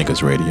 man. Free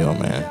Thinkers Radio,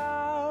 man.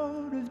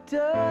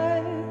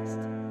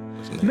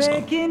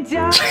 Making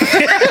time.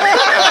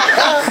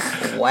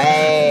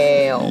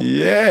 Wow.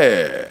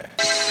 Yeah.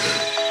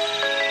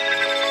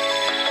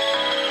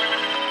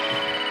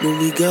 When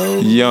we go,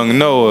 Young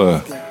Noah,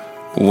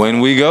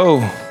 when we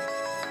go,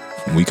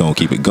 we gonna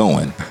keep it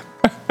going.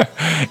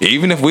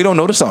 Even if we don't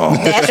know the song.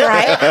 That's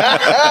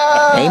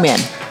right. Amen.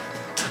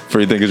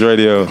 Free Thinkers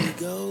Radio.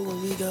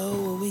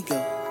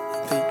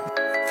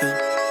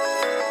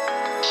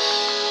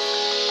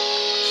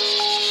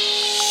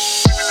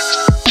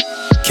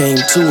 Came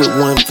to it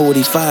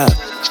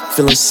 1:45,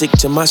 feeling sick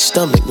to my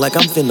stomach like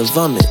I'm finna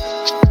vomit.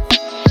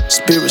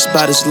 Spirits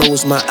about as low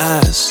as my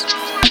eyes.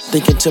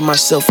 Thinking to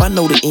myself, I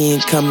know the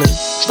end coming,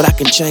 but I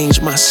can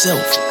change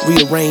myself,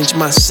 rearrange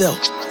myself.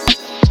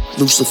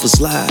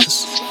 Lucifer's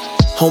lies.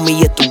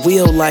 Homie at the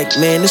wheel like,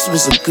 man, this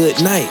was a good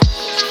night.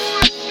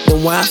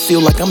 Then why I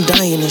feel like I'm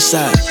dying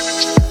inside?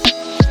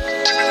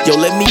 Yo,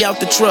 let me out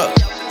the truck.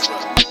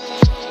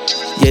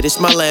 Yeah, this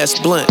my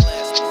last blunt.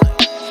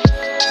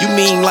 You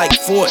mean like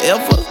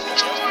forever?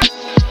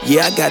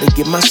 Yeah, I gotta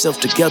get myself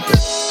together.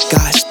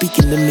 God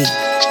speaking to me.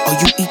 Are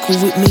you equal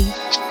with me?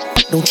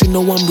 Don't you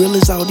know I'm real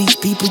as all these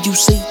people you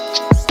see?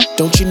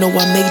 Don't you know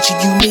I made you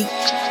unique?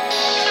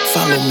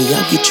 Follow me,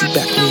 I'll get you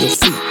back on your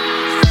feet.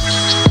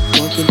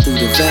 Walking through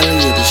the valley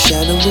of the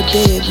shadow of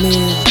dead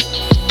men.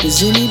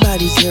 Does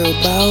anybody care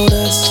about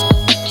us?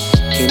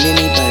 Can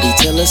anybody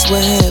tell us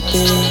what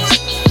happens?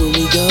 When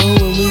we go,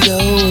 when we go,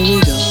 when we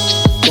go.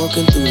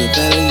 Walking through the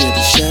valley of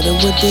the shadow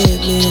of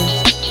dead men.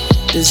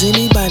 Does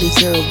anybody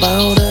care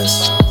about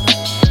us?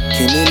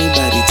 Can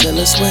anybody tell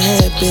us what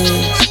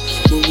happens?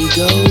 When we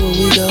go, when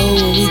we go,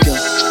 when we go.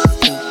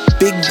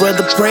 Big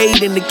brother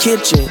prayed in the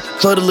kitchen.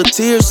 Puddle of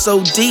tears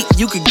so deep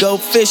you could go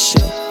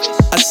fishing.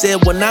 I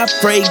said when I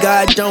pray,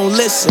 God don't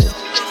listen.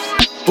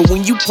 But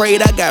when you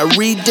prayed, I got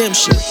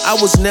redemption. I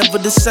was never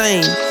the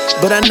same,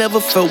 but I never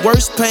felt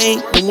worse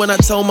pain than when I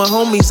told my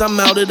homies I'm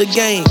out of the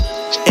game.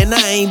 And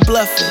I ain't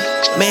bluffing.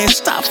 Man,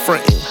 stop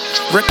fronting.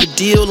 Record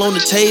deal on the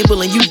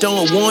table and you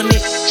don't want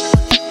it.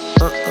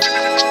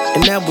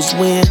 And that was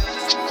when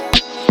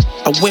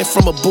I went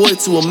from a boy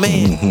to a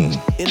man.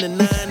 In the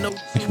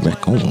 902.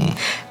 Back home.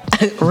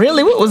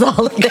 Really? What was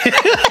all of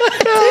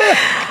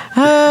that?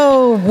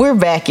 Oh, we're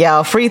back,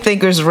 y'all. Free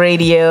Thinkers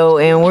Radio,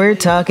 and we're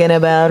talking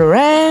about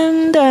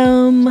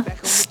random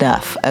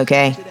stuff,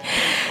 okay?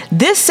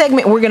 This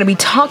segment, we're going to be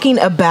talking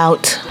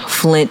about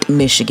Flint,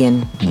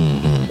 Michigan.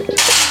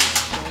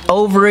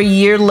 Over a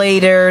year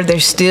later, they're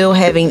still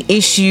having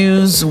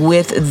issues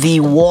with the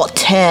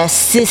water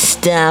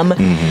system.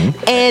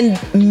 And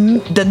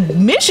the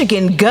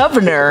Michigan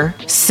governor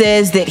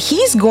says that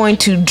he's going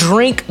to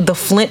drink the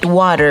Flint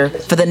water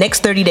for the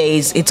next 30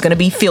 days. It's going to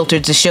be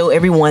filtered to show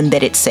everyone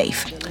that it's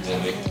safe.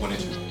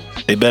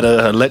 They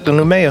better elect a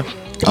new mayor.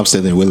 I'm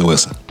saying Willie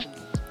Wilson.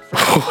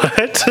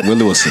 What?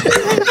 Willie Wilson.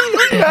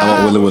 I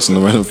want Willie Wilson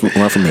to run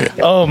from here.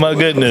 Oh my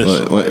goodness.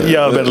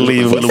 Y'all better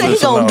leave Willie Wilson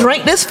He's going to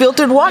drink this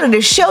filtered water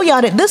to show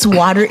y'all that this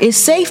water is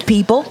safe,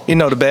 people. You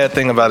know, the bad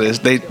thing about it is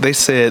they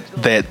said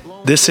that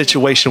this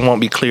situation won't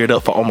be cleared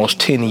up for almost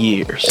 10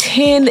 years.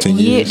 10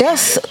 years.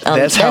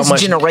 That's how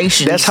much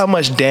generations. That's how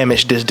much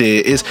damage this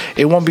did.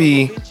 It won't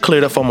be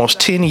cleared up for almost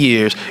 10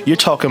 years. You're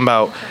talking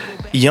about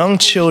young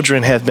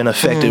children have been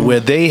affected where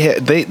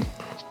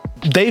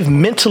they've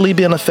mentally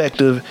been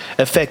affected,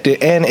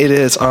 and it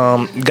has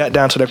got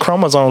down to the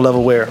chromosome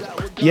level where,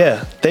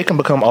 yeah, they can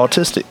become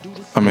autistic.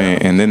 I mean,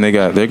 and then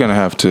they're gonna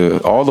have to,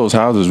 all those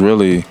houses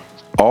really,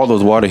 all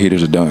those water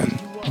heaters are done.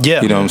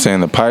 Yeah, you know what I'm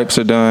saying? The pipes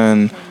are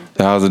done,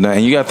 the houses are done,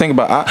 and you got to think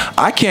about.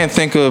 I can't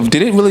think of.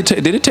 Did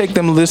it take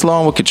them this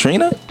long with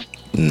Katrina?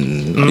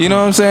 You know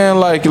what I'm saying?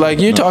 Like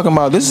you're talking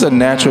about. This is a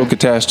natural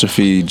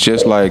catastrophe,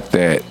 just like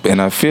that,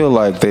 and I feel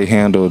like they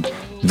handled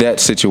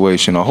that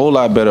situation a whole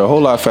lot better, a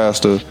whole lot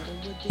faster.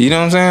 You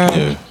know what I'm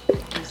saying?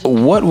 Yeah.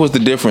 What was the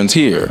difference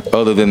here,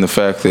 other than the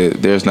fact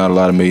that there's not a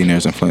lot of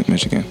millionaires in Flint,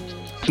 Michigan?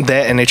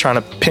 That, and they're trying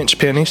to pinch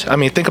pennies. I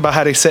mean, think about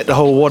how they set the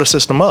whole water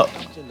system up.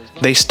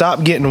 They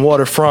stopped getting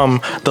water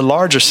from the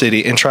larger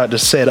city and tried to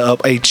set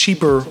up a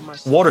cheaper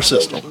water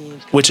system,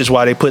 which is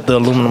why they put the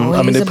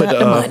aluminum. They put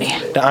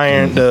the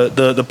iron,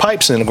 the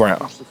pipes in the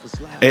ground.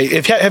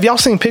 Have y'all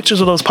seen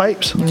pictures of those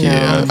pipes?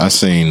 Yeah, I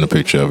seen the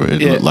picture of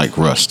it. It looked like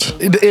rust.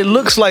 It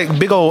looks like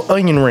big old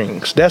onion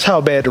rings. That's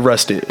how bad the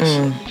rust is.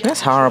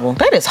 That's horrible.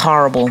 That is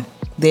horrible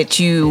that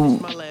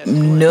you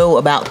know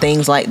about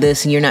things like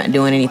this and you're not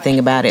doing anything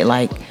about it.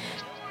 Like,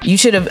 you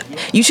should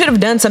have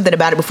done something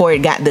about it before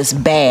it got this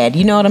bad.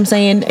 You know what I'm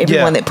saying?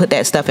 Everyone that put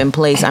that stuff in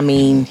place. I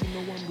mean,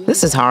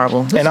 this is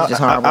horrible. This is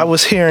just horrible. I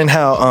was hearing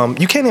how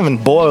you can't even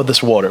boil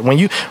this water. When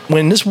you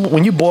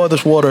boil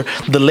this water,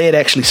 the lead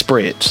actually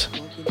spreads.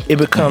 It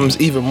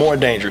becomes even more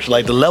dangerous.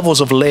 Like, the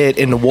levels of lead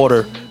in the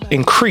water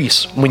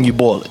increase when you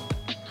boil it.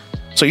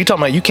 So you're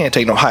talking about you can't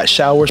take no hot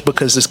showers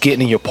because it's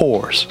getting in your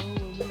pores.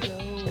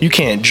 You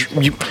can't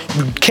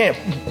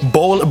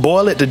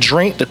boil it to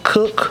drink, to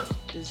cook.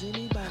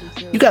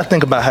 You got to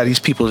think about how these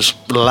people's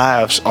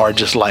lives are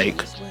just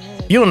like.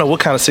 You don't know what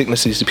kind of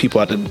sicknesses the people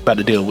are about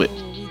to deal with.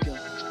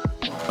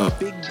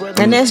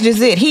 And that's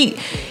just it.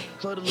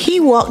 He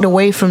walked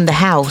away from the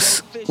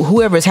house,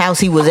 whoever's house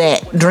he was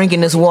at,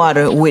 drinking this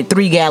water with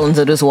 3 gallons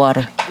of this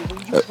water.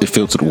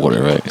 Filtered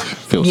water, right?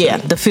 Filtered. Yeah,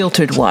 the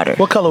filtered water.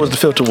 What color was the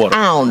filtered water?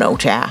 I don't know,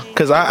 child.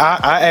 Because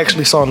I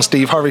actually saw on the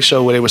Steve Harvey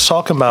show where they was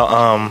talking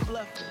about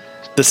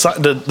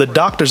the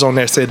doctors on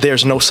there said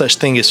there's no such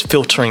thing as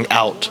filtering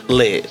out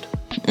lead.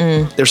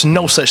 There's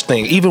no such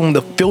thing. Even when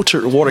the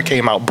filtered water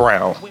came out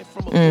brown.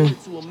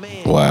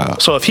 Wow.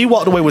 So if he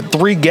walked away with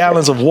 3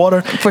 gallons of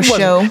water,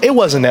 it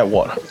wasn't that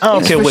water. I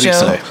don't care what he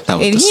say. That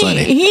was the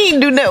Sunny. He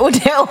ain't do nothing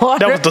with that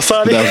water. That was the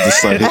Sunny. That was the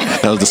Sunny.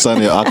 That was the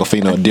Sunny at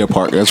Aquafina at Deer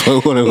Park. That's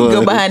what it was.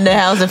 Go behind the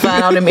house and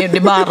find all them empty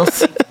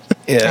bottles.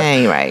 Yeah, that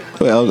ain't right.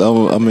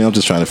 Well, I mean, I'm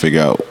just trying to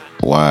figure out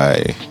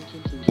why.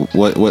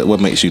 What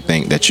makes you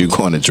think that you're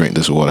going to drink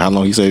this water? How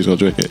long he said he's going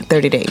to drink it?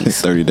 30 days.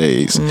 30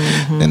 days.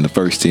 And the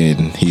first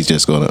 10, he's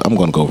just I'm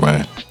going to go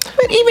run.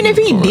 But even if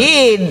he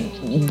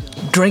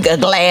did drink a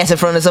glass in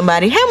front of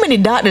somebody, how many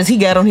doctors he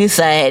got on his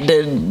side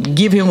to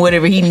give him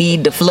whatever he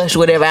need to flush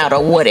whatever out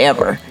or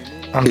whatever?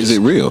 Is it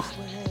real?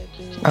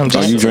 Are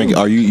you drinking?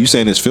 Are you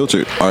saying it's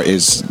filtered, or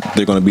is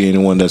there going to be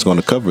anyone that's going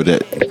to cover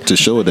that to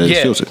show that it's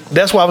filtered?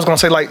 That's why I was going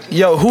to say, like,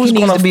 yo, who's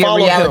going to be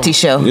follow a reality him?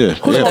 show? Yeah,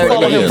 Who's going to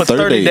follow him for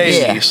 30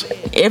 days? Yeah.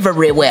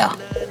 Everywhere.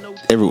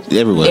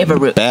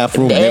 Everywhere.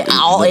 Bathroom.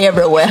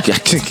 Everywhere. You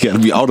got to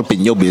be all up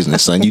in your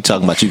business, son. You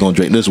talking about you going to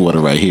drink this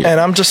water right here? And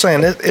I'm just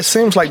saying, it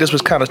seems like this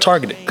was kind of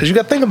targeted because you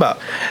got to think about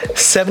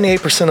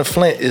 78% of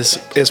Flint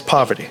is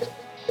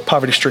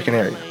poverty-stricken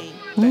area.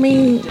 I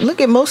mean, look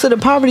at most of the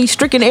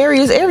poverty-stricken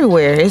areas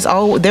everywhere.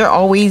 They're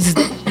always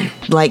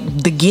like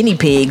the guinea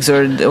pigs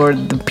or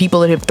the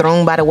people that have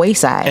thrown by the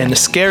wayside. And the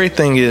scary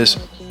thing is,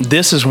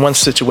 this is one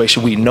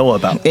situation we know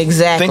about.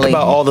 Exactly. Think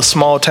about all the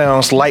small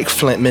towns like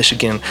Flint,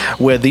 Michigan,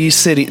 where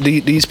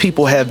these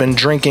people have been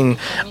drinking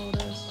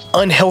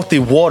unhealthy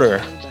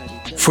water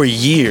for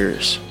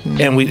years,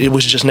 and it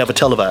was just never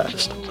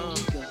televised.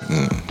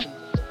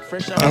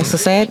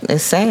 It's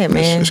sad,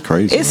 man. It's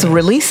crazy. It's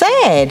really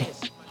sad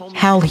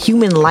how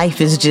human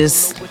life is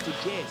just.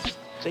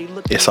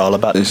 It's all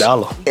about the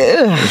dollar.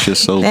 It's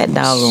just so that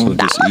dollar.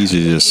 Just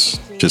easy.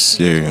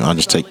 I'll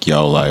just take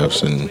y'all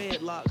lives and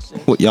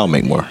y'all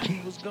make more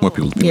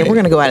people. Yeah, we're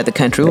gonna go out of the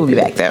country. We'll be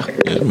back though.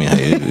 Yeah, I mean,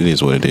 hey, it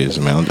is what it is,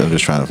 man. I'm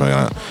just trying to figure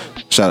out.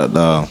 Shout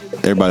out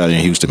everybody out in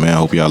Houston, man. I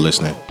hope y'all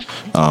listening.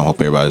 Hope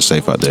everybody's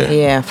safe out there.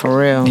 Yeah, for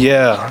real.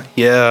 Yeah.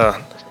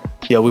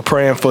 We're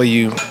praying for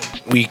you.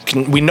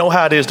 We know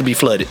how it is to be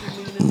flooded.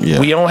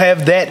 Yeah. We don't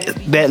have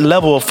that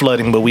level of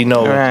flooding, but we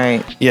know.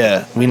 Right.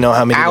 Yeah, we know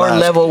how many. Our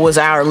level was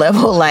our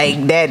level.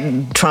 Like that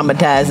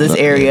traumatized this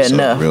area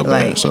enough. Real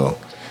bad. So,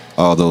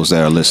 all those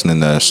that are listening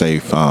that are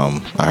safe. I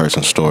heard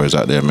some stories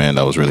out there, man.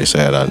 That was really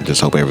sad. I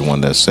just hope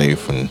everyone that's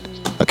safe and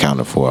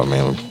accounted for.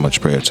 Man, much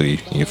prayer to you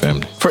and your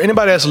family. For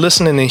anybody that's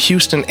listening in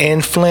Houston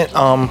and Flint,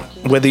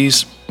 where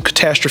these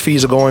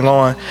catastrophes are going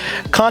on,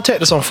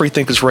 contact us on Free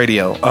Thinkers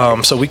Radio,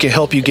 so we can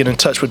help you get in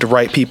touch with the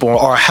right people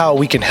or how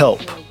we can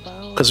help.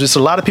 Because there's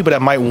a lot of people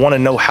that might want to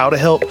know how to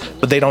help,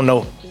 but they don't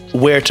know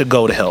where to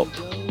go to help.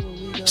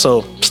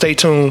 So stay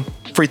tuned.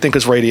 Free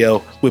Thinkers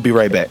Radio. We'll be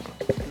right back.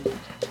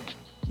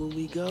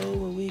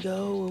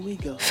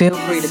 Feel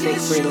free to take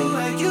freely.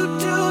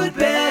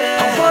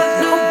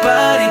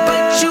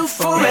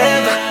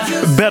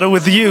 Better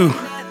with you.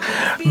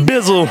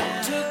 Bizzle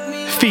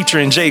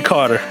featuring Jay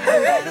Carter.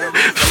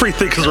 Free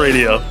Thinkers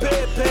Radio.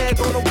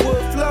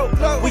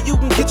 Where you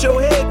can get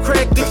your head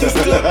cracked if you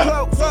stood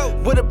close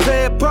with a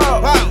bad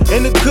ball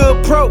and a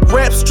good pro.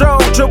 Rap strong,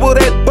 dribble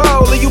that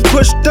ball and you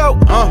push dope.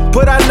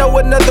 But I know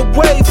another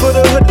way for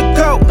the hood to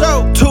go.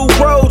 2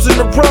 roads in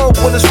the road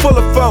when it's full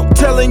of folk,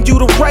 telling you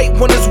the right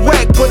when it's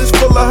whack, but it's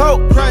full of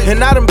hope.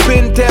 And I done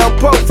been down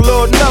both,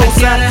 Lord knows.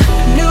 I got a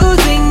new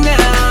thing now,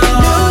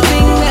 new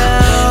thing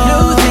now,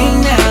 new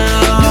thing now,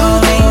 new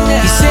thing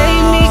now. You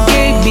saved me,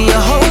 gave me a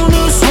whole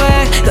new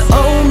swag. The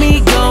old me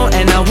gone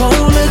and I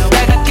won't look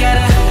back. I got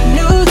a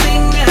new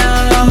thing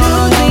now,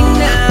 new thing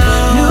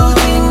now, new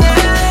thing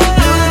now,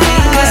 new thing.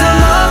 'Cause I'm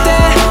all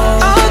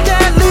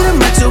that, leading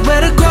back to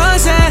where the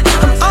grass at.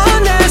 I'm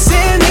on that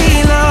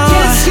Cindy Lord.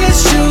 Yes,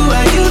 it's true,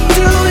 how you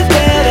do it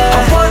better.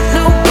 I want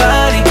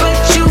nobody but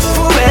you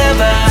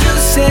forever. You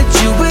said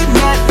you would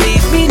not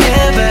leave me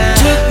never.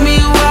 Took me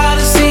a while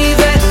to see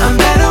that I'm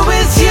better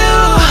with you.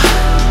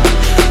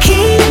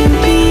 Keep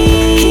me.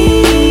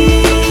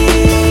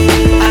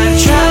 I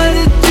tried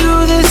to do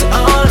this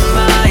on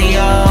my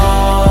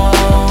own,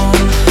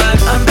 but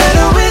I'm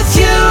better with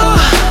you.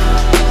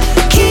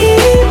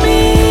 Keep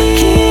me.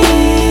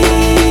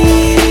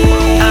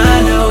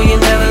 I know you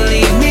never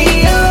leave me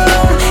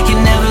alone. You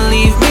never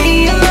leave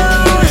me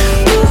alone.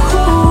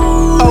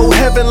 Oh,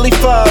 Heavenly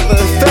Father,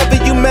 if ever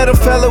you met a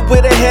fella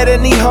with a head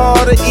any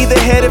harder, either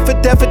headed for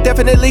death or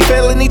definitely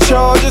felony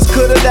charges.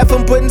 Could've left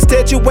him, but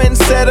instead you went and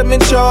set him in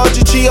charge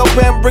of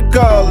G.O.M.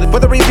 regardless.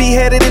 Whether he be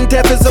headed in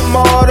death as a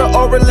martyr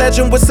or a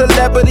legend with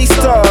celebrity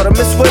stardom,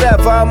 it's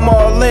whatever, I'm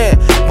all in.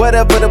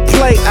 Whatever the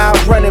play, I'll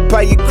run it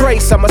by your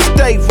grace. I'ma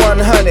stay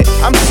 100.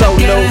 I'm so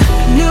new.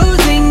 New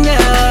thing now,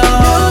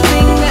 new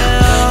thing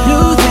now,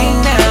 new thing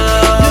now,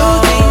 new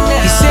thing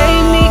now. You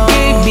saved me,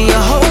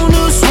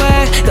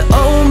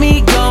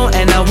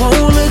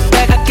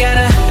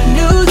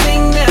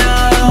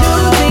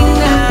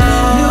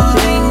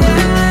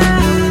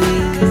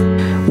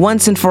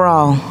 Once and for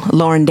all,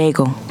 Lauren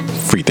Daigle.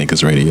 Free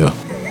Thinkers Radio.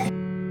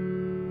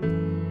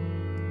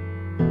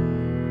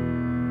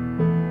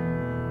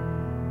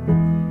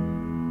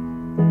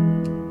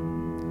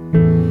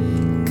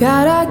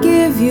 God, I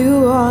give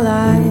you all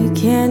I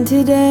can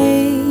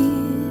today.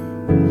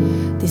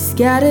 These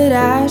scattered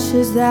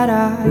ashes that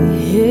I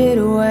hid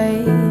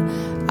away,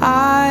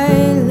 I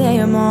lay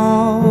them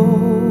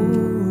all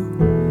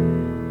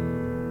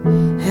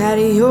at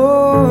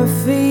your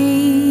feet.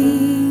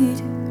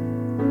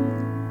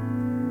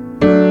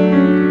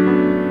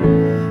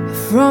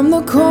 From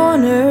the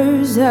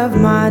corners of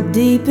my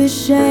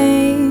deepest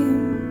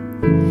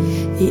shame,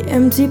 the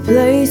empty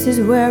places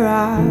where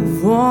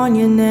I've worn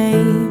your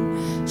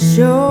name,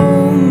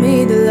 show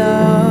me the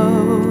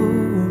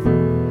love.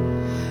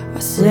 I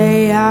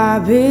say I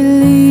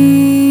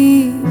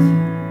believe.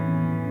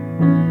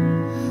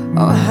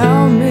 Oh,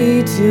 help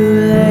me to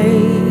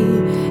lay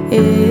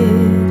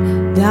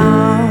it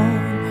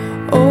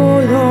down. Oh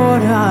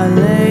Lord, I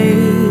lay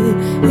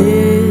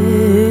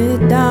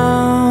it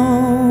down.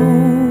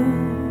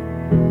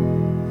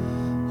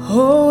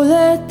 Oh,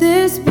 let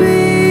this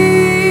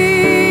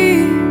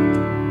be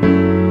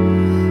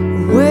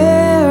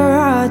where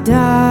I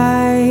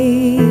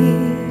die,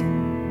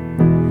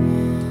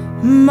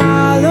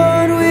 my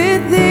Lord,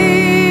 with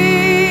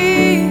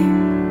thee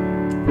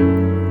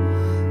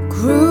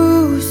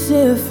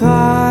crucified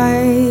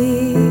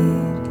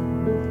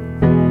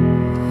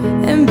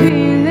and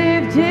be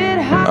lifted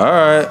high. All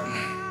right.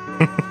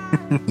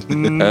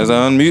 As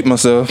I unmute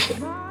myself,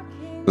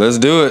 let's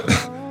do it.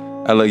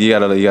 You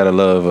gotta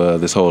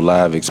love this whole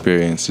live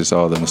experience. Just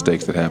all the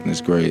mistakes that happen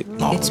is great.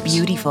 It's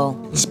beautiful.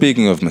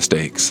 Speaking of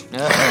mistakes,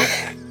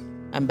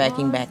 I'm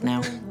backing back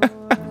now.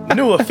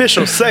 New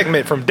official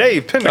segment from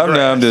Dave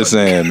Pendergrass. I'm just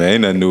saying, man,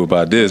 ain't nothing new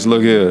about this.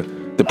 Look here,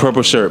 the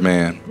purple shirt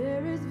man.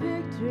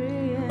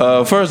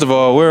 First of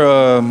all,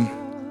 we're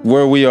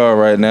where we are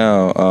right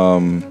now.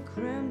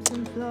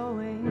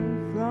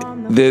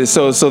 The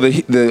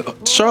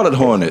Charlotte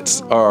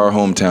Hornets are our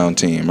hometown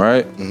team,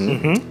 right?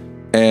 Mm-hmm.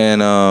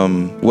 And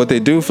what they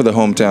do for the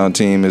hometown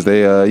team is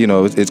they,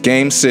 it's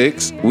game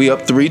 6. We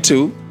up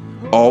 3-2.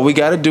 All we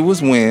got to do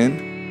is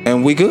win,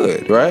 and we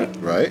good, right?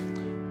 Right.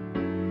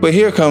 But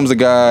here comes a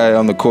guy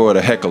on the court,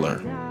 a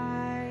heckler.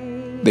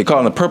 They call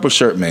him the purple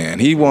shirt man.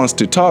 He wants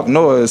to talk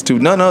noise to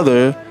none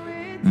other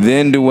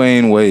than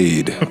Dwayne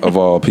Wade, of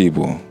all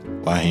people.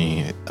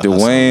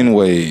 Dwayne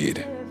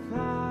Wade,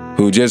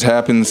 who just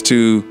happens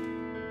to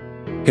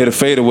hit a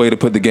fadeaway to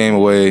put the game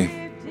away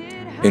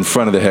in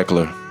front of the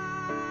heckler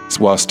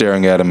while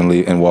staring at him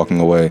and walking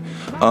away.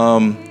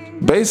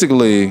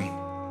 Basically,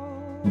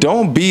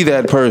 don't be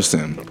that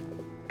person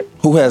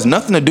who has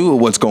nothing to do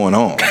with what's going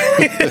on,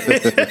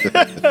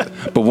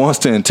 but wants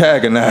to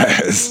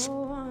antagonize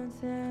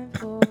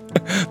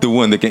the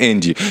one that can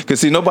end you. Because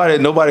see,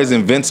 nobody's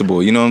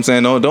invincible. You know what I'm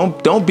saying? No,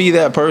 don't be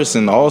that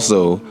person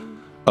also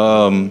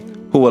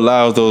who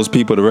allows those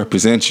people to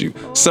represent you.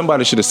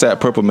 Somebody should have sat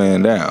Purple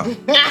Man down.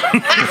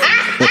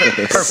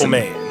 Purple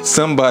Man.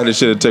 Somebody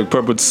should have took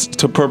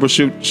purple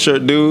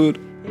shirt dude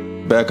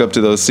back up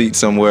to those seats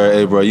somewhere.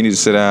 Hey, bro, you need to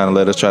sit down and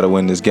let us try to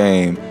win this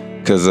game.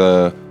 Because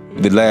the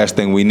last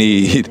thing we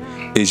need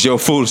is your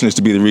foolishness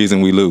to be the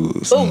reason we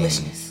lose.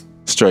 Foolishness.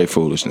 Straight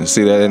foolishness.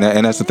 See that,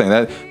 and that's the thing.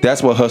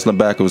 That's what hustling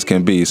backwards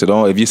can be.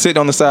 So if you're sitting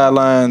on the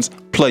sidelines,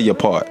 play your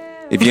part.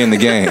 If you're in the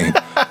game,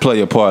 play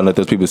your part and let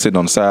those people sitting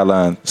on the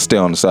sidelines stay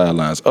on the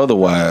sidelines.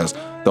 Otherwise,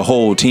 the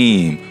whole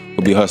team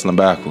will be hustling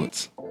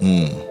backwards.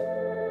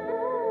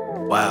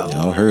 Wow.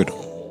 Y'all heard him.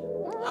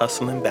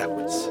 Hustling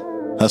backwards.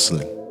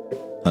 Hustling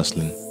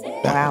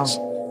backwards.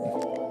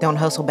 Wow. Don't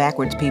hustle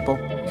backwards, people.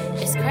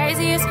 It's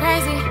crazy, it's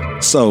crazy.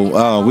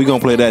 So we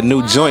gonna play that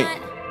new joint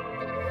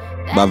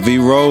by V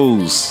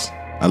Rose.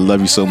 I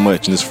Love You So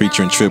Much, and it's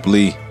featuring Triple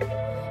E.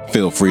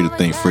 Feel free to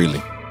think freely.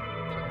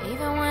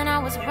 Even when I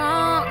was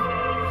wrong,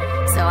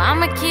 so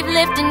I'ma keep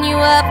lifting you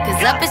up,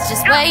 cause up is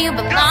just where you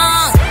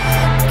belong.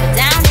 Cause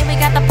down here we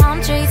got the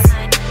palm trees,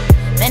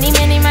 many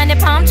minded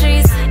palm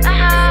trees.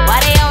 Why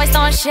they always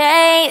throwing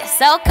shade?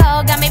 So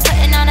cold, got me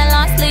putting on the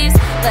long sleeves.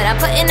 But I'm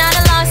putting on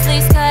the long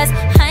sleeves cause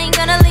I ain't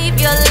gonna leave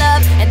your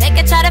love. And they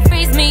can try to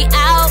freeze me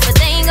out, but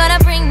they ain't gonna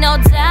bring no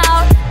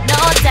doubt.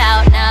 No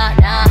doubt, nah.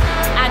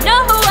 I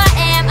know who I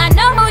am, I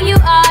know who you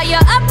are.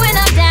 You're up when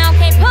I'm down,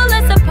 can't pull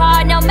us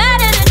apart. No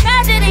matter the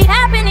tragedy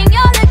happening,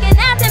 you're looking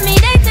after me.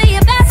 They say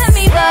you're bad for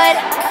me, but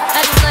I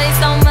just love you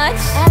so much.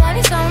 I love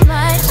you so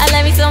much. I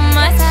love you so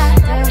much.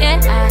 Yeah,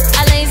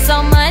 I love you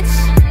so much.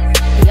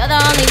 You're the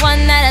only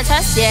one that I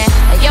trust, yeah.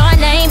 Your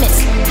name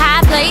is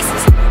high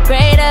places,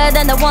 greater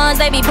than the ones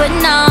they be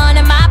putting on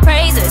in my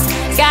praises.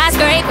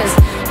 Skyscrapers,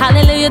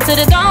 hallelujah to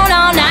the throne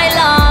all night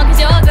long. Cause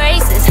your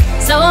grace is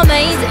so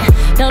amazing.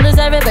 Don't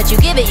deserve it, but you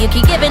give it, you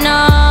keep giving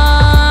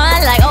on.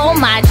 Like, oh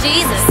my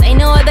Jesus, ain't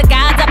no other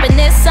gods up in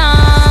this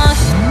song.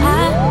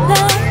 I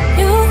love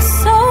you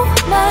so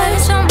much,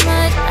 so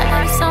much. I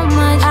love you so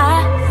much.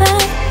 I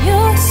love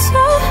you so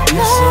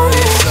much.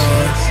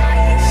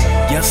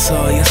 Yes, sir.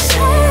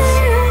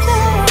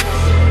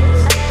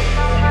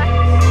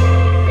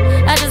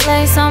 I just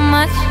love you so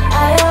much.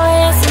 I owe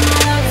you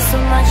so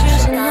much, you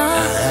should know.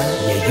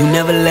 Yeah, you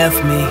never left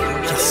me,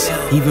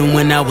 even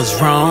when I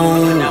was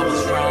wrong.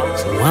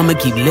 So I'ma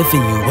keep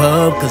lifting you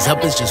up, cause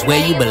up is just where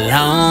you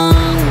belong.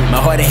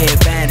 My heart had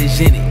bandage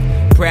in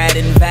it, pride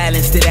and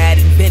violence that I'd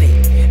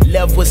invented.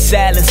 Love was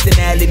silenced and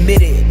I'll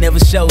admit it. Never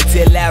showed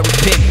till I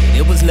repented.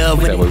 It was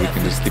love when we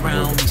can just keep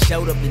around. We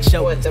showed up and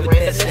showed us the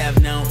best I've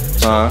known.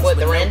 What,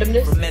 the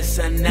randomness?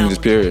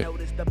 Just period.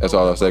 That's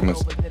all our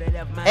segments.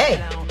 Hey.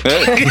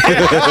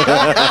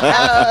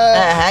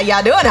 How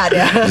y'all doing out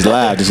there?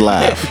 Just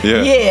live.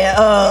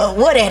 Yeah.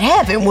 What had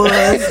happened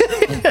was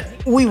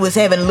we was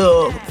having a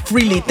little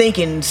freely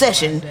thinking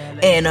session,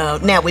 and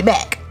now we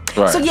back.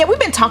 Right. So yeah, we've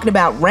been talking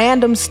about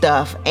random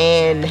stuff,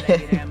 and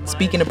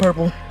speaking of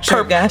purple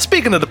shirt guy,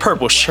 speaking of the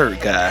purple shirt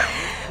guy,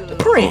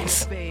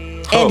 Prince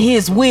and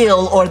his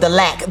will or the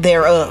lack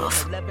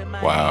thereof.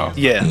 Wow.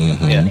 Yeah,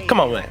 yeah. Come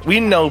on, man.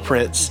 We know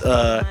Prince,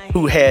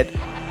 who had.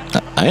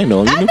 I ain't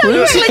know you knew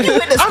Prince. Like you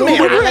went to school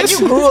with him, like you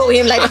grew up with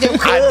him, like your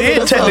cousin. I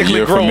did technically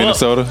You're grow from up.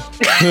 Minnesota.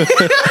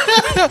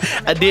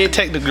 I did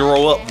technically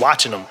grow up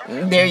watching him.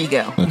 There you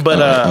go.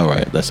 But all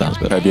right, that sounds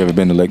better. Have you ever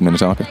been to Lake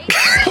Minnetonka?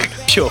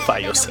 Purify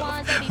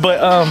yourself.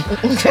 But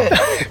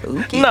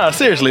nah,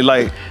 seriously,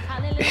 like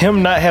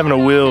him not having a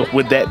will,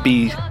 would that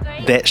be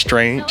that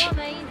strange?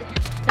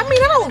 I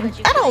mean,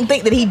 I don't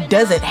think that he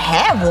doesn't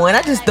have one.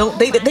 I just don't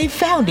think that they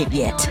found it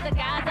yet.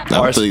 I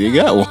don't think you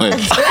got one.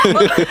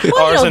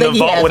 Ours in the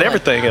vault with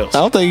everything else. I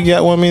don't think you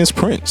got one means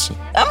Prince.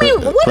 I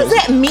mean, what does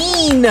that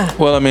mean?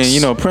 Well, I mean,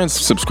 you know, Prince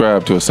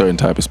subscribed to a certain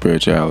type of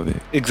spirituality.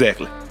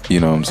 Exactly. You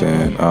know what I'm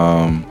saying?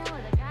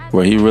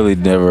 Where he really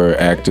never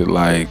acted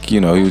like, you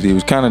know, he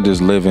was kind of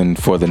just living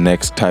for the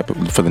next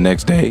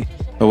day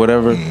or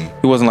whatever.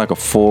 He wasn't like a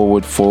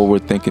forward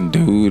thinking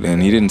dude,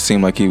 and he didn't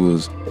seem like he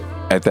was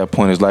at that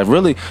point in his life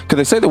really, because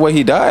they say the way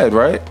he died,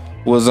 right,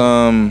 was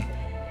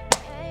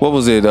what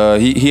was it?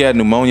 He had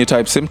pneumonia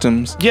type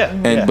symptoms.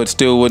 Yeah. But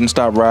still wouldn't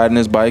stop riding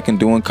his bike and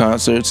doing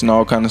concerts and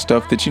all kind of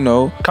stuff that, you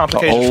know, an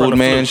old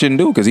man shouldn't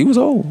do, because he was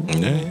old.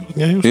 Yeah,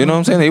 you know what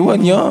I'm saying? He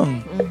wasn't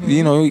young.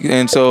 You know,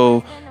 and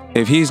so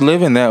if he's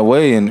living that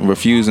way and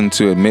refusing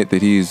to admit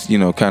that he's, you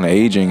know, kind of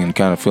aging and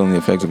kind of feeling the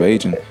effects of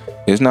aging,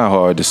 it's not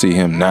hard to see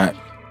him not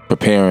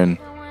preparing,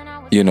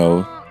 you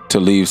know, to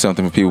leave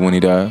something for people when he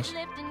dies.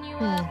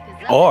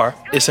 Or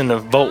it's in the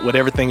vault with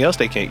everything else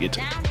they can't get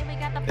to.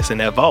 It's in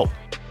that vault.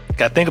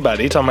 Gotta think about it.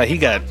 They talking about he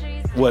got,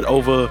 what,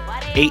 over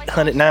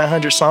 800,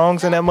 900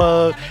 songs in that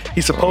mug.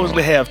 He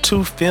supposedly have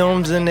 2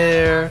 films in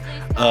there.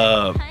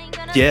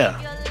 Yeah.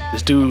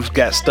 This dude's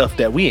got stuff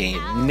that we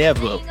ain't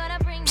never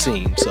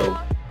seen. So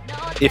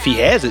if he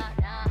has it,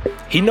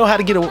 he know how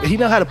to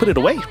put it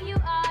away.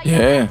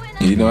 Yeah,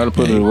 he know how to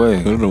put it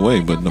away. Put it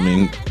away, but I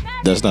mean,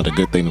 that's not a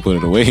good thing to put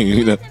it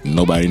away.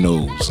 Nobody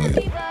knows.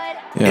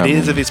 Yeah, it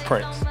is if it's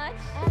Prince.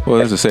 Well,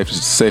 there's a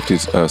safety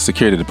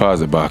security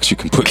deposit box. You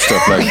can put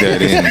stuff like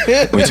that in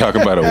when you talk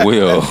about a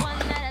will.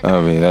 I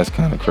mean, that's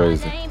kind of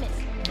crazy.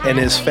 And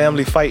his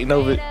family fighting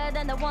over it.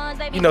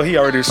 You know, he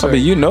already said. I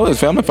mean, you know his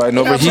family fighting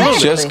over it. He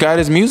just got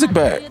his music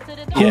back.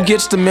 Who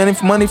gets the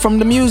money from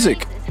the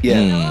music?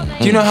 Yeah.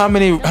 Do you know how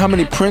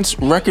many Prince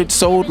records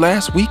sold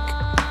last week?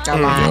 A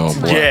lot.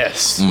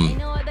 Yes.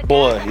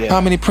 Boy, yeah.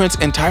 How many Prince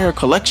entire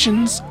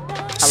collections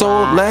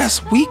sold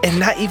last week? And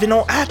not even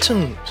on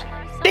iTunes.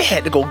 They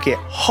had to go get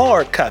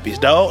hard copies,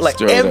 dog. Like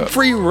Straight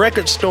every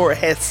record store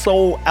had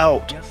sold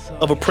out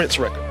of a Prince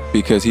record.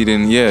 Because he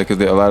didn't, because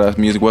a lot of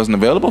music wasn't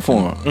available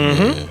for him.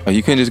 Mm-hmm.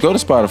 You couldn't just go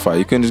to Spotify.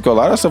 You couldn't just go. A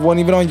lot of stuff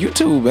wasn't even on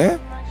YouTube, man.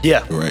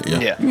 Yeah. Right,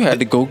 yeah. You had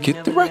to go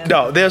get the record.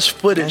 No, there's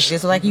footage. It's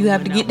just like you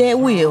have to get that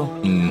wheel.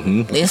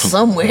 Mm-hmm. It's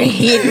somewhere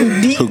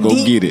hidden deep, Go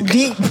get it.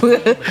 deep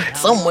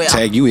somewhere.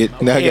 Tag you it.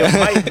 It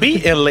might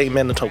be in Lake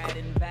Minnetonka.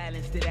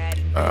 Is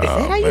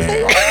that how you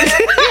say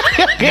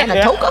that?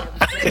 Minnetonka?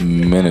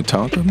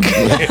 Minnetonka?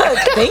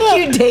 Thank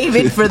you,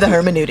 David, for the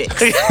hermeneutics.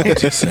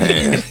 Just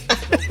saying.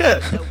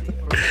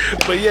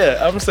 But yeah,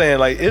 I'm saying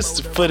like it's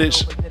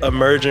footage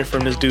emerging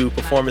from this dude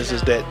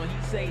performances that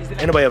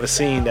ain't nobody ever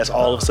seen that's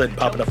all of a sudden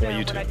popping up on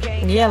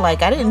YouTube. Yeah,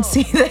 like I didn't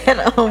see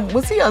that.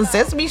 Was he on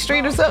Sesame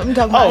Street or something?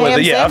 Talking about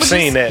ham yeah, sandwiches? I've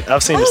seen that.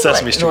 I've seen the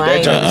Sesame Street.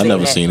 No, I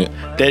never seen it.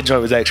 That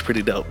joint was actually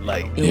pretty dope.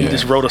 Like he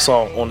just wrote a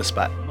song on the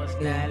spot.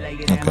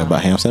 Okay,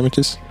 about ham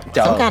sandwiches?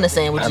 Some kind of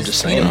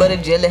sandwiches, peanut butter,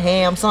 jelly,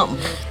 ham, something.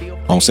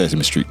 On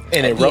Sesame Street.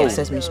 And it rolled. Yeah,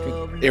 Sesame Street.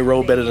 It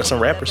rolled better than some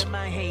rappers.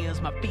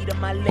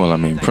 Well, I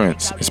mean,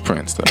 Prince is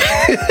Prince, though.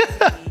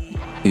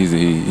 He's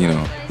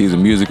a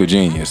musical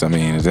genius. I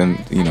mean,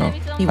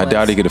 I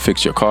doubt he could have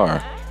fixed your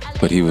car,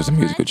 but he was a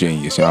musical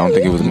genius. I don't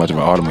think he was much of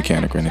an auto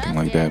mechanic or anything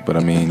like that. But I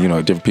mean,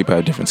 different people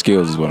have different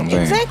skills, is what I'm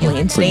saying. Exactly,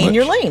 and stay in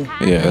your lane.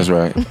 Yeah, that's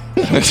right. Pretty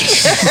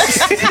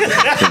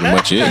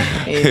much it.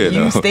 If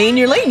you stay in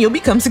your lane, you'll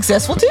become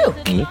successful too.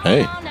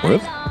 Hey,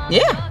 really?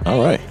 Yeah.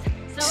 All right.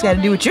 Just got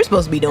to do what you're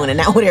supposed to be doing and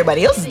not what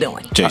everybody else is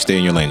doing. Jay, stay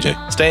in your lane, Jay.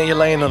 Stay in your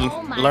lane and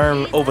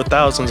learn over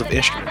thousands of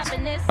instruments.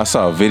 I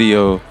saw a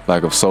video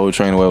of Soul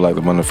Train, one of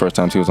the first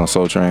times he was on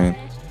Soul Train.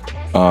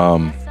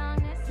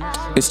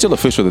 It's still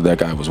official that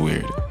guy was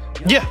weird.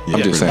 Yeah,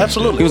 I'm just saying.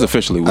 absolutely. He was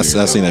officially weird.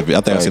 I seen that.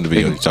 I think I seen the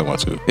video you're talking about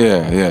too.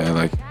 Yeah,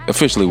 like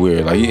officially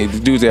weird. Like the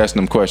dude's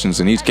asking him questions,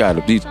 and he's got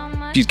to be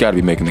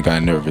making the guy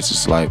nervous.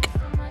 It's like,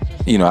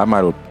 I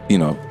might have,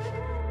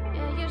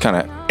 kind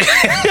of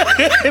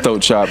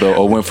throat chopped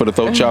or went for the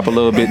throat chop a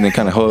little bit, and then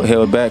kind of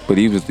held back. But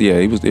it was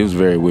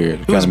very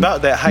weird. It was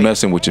about that height,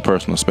 messing with your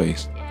personal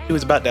space. It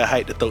was about that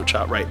height, the throat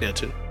chop right there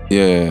too.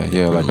 Yeah,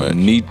 like a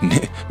knee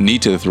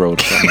to the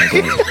throat or something like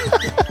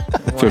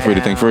that. Feel free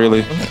to think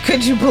freely.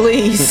 Could you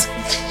please?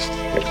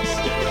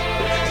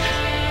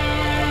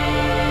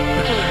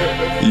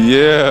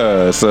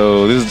 Yeah,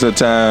 so this is the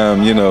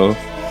time,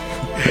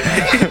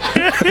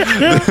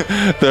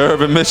 the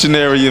urban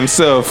missionary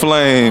himself,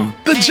 Flame.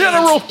 The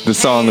general. The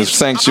song is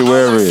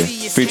Sanctuary,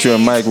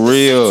 featuring Mike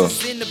Real.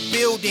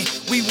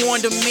 We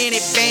warned them in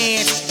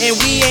advance, and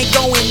we ain't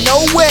going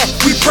nowhere.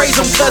 We praise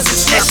them cause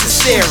it's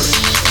necessary.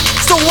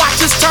 So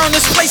watch us turn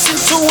this place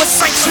into a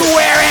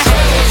sanctuary.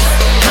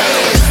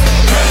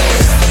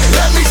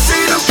 Let me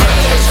see them.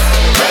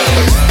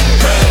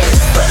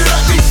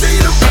 Let me see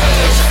them.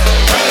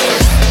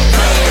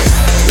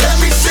 Let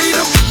me see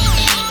them.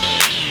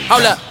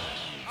 Hold up.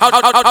 Hold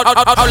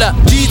up,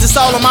 Jesus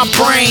all in my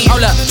brain.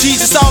 Hold up,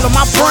 Jesus all in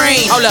my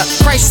brain. Hold up,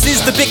 Christ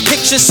is the big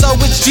picture, so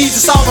it's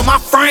Jesus all in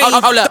my frame.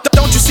 Hold up,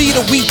 don't you see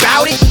that we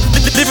bout it?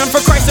 Living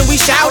for Christ and we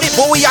shout it.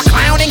 Boy, we are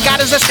clowning, God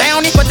is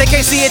astounded, but they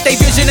can't see it, they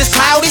vision is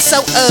cloudy.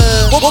 So,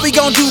 what we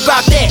gonna do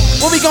about that?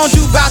 What we gonna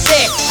do about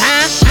that?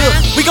 Huh?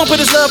 We gonna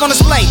put his love on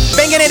display.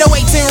 Banging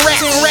 808 10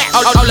 rap.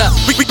 Hold up,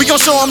 we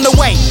gonna show him the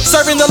way.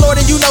 Serving the Lord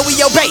and you know we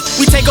obey.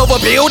 We take over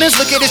buildings,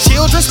 look at his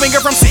children,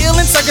 swinger from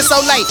ceiling, circus so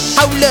late.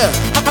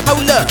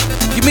 Hold up.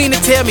 You mean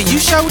to tell me you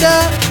showed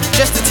up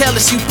just to tell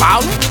us you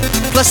ballin'?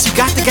 Plus you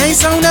got the game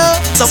sewn up.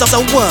 So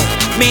what?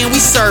 Man,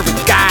 we serve a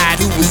God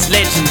who is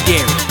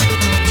legendary.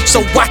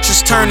 So watch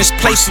us turn this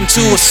place into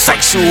a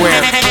sanctuary.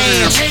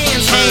 Hands.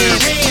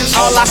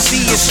 All I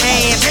see is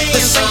hands. The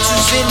saints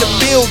is in the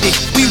building.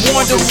 We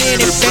warned them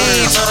in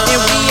advance, and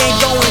we ain't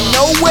going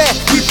nowhere.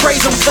 We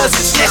praise them cause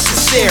it's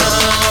necessary.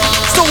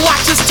 So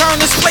watch us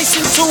turn this place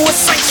into a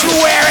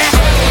sanctuary.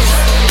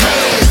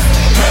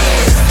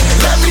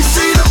 Let me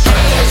see them.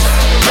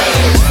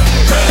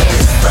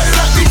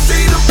 Let me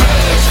see them.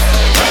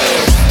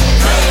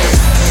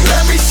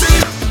 Let me see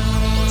them.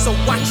 So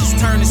watch us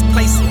turn this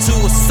place into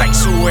a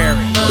sanctuary.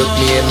 Look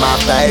me in my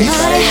face.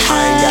 I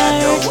ain't got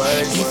no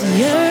words.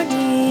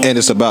 And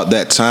it's about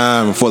that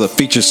time for the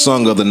feature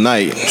song of the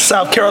night.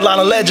 South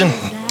Carolina legend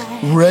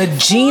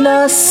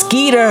Regina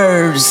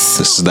Skeeters.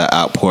 This is the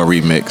Outpour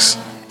remix.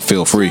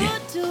 Feel free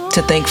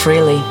to think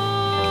freely.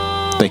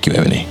 Thank you,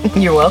 Ebony.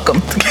 You're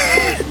welcome.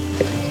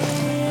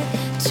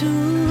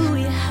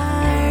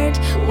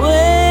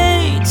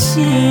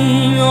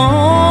 Waiting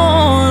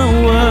on a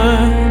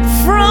word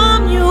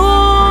from you,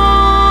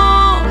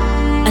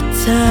 a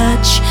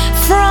touch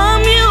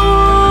from you.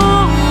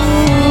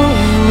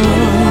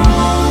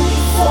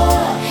 Longing for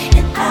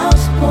an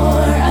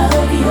outpour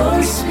of your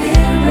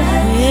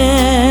spirit.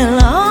 Yeah,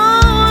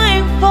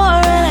 longing for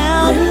an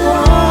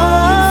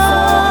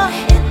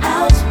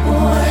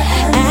outpour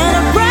and a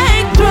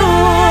breakthrough.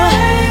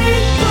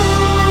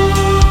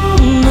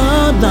 No.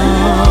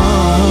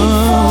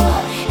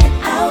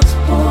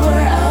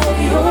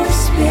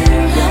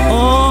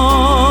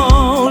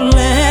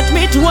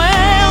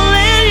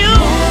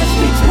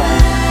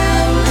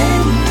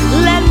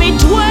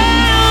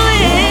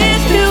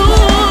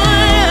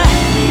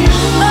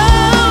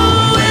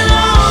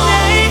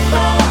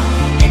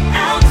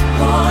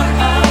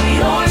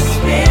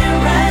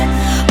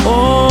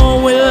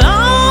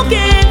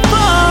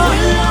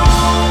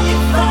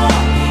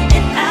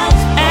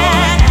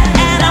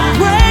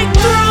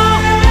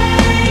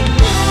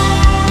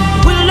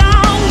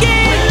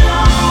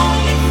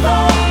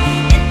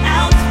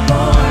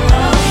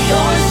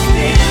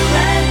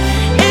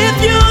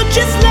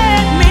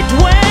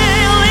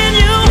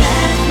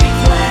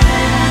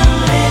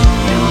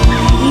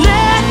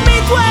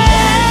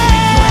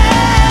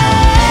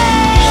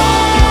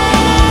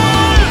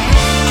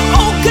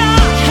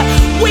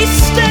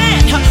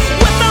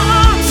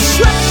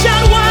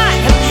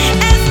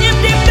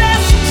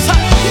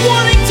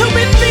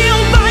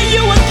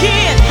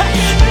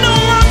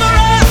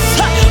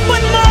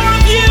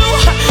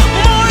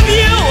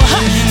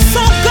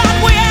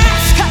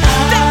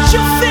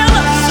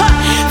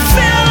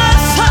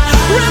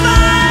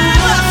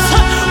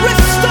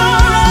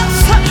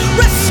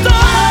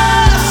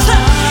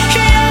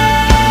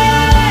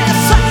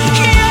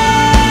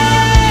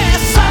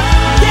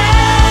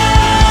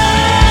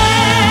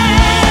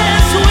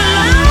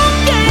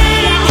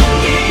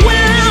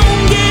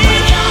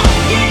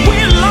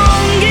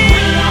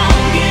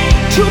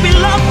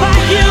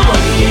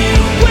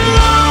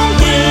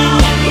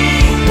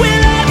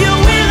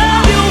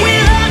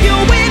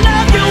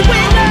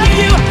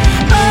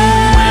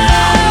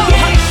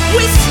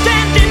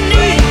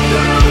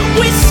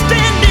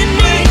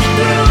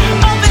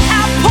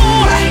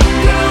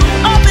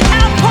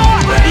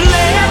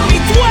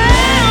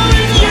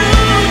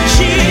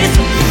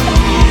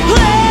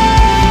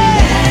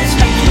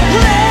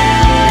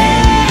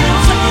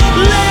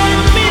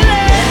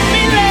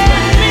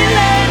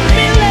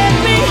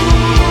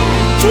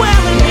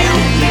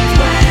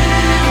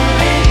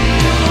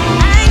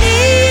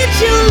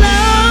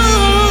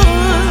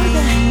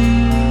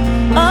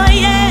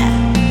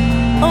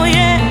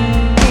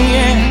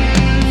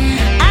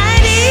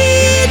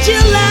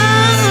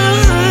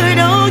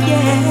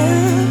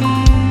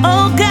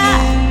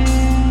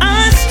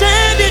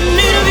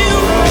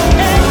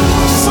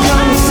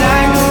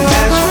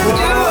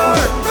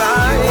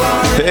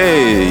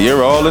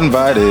 all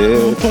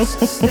invited.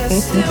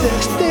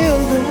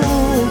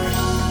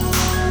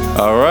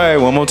 All right,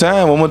 one more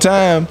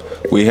time.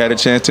 We had a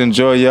chance to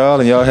enjoy y'all,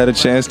 and y'all had a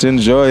chance to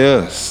enjoy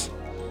us.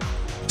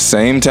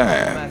 Same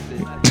time.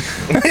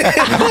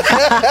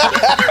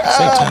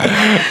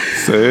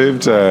 Same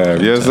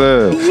time. Yes,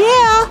 sir.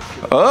 Yeah.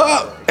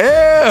 Oh,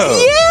 yeah.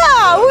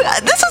 Yeah.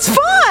 This is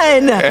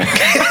fun.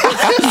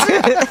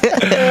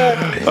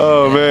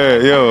 Oh,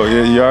 man. Yo,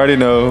 you already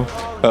know.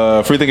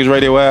 Free Thinkers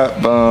Radio app.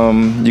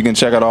 You can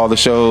check out all the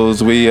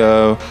shows. We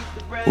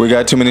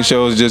got too many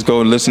shows. Just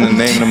go listen and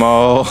name them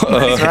all.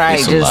 That's right.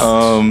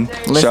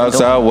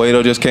 Shouts out.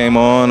 Wado just came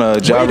on.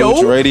 Ja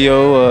Roots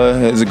Radio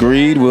has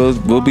agreed.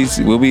 We'll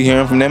be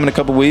hearing from them in a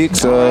couple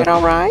weeks. All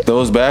right.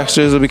 Those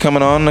Baxters will be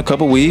coming on in a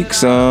couple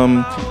weeks.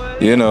 In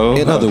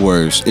other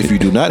words, if you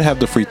do not have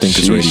the Free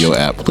Thinkers Radio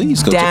app,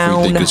 please go to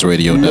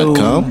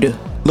freethinkersradio.com.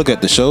 Look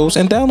at the shows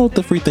and download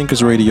the Free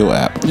Thinkers Radio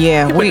app.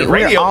 Yeah,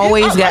 we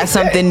always got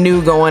something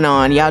new going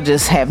on. Y'all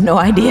just have no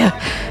idea.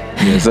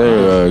 Yes,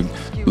 sir.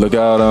 Look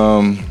out,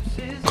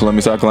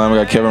 Columbia, South Carolina. We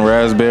got Kevin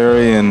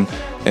Raspberry and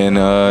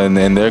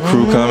their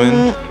crew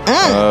coming.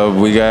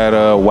 We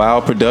got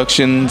Wow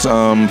Productions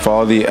for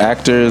all the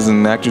actors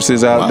and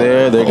actresses out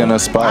there. They're gonna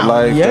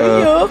spotlight,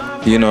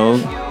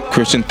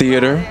 Christian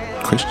theater.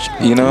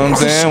 You know what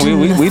I'm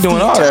saying? We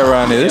doing all that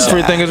around here. This is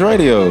Free Thinkers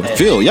Radio.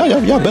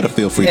 Y'all better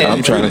feel free.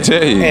 I'm trying to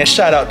tell you. And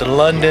shout out to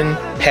London,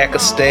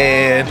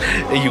 Pakistan,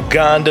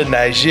 Uganda,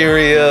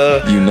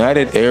 Nigeria,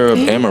 United Arab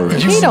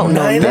Emirates. You don't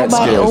know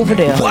nobody over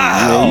there.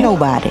 Wow.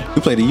 Nobody.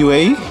 We played the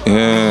UAE.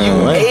 Yeah.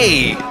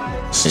 UAE.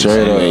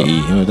 Straight up.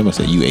 They must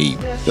say UAE.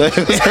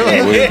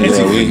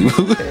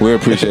 We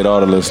appreciate all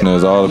the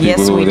listeners, all the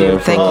people who are there.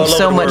 Thank you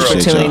so much for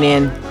tuning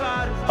in.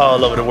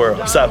 All over the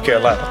world. South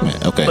Carolina. Man,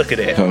 okay. Look at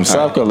that. From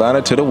South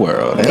Carolina to the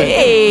world.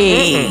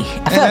 Hey.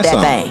 I felt that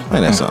thing.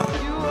 Man, that song.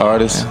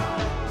 Artists.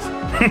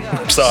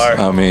 I'm sorry.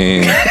 I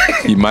mean,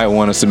 you might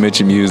want to submit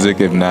your music.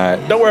 If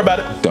not, don't worry about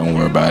it. Don't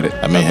worry about it.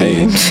 I mean,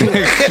 hey,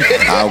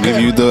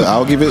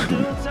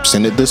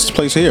 send it this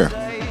place here.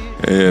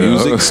 Yeah.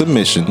 Music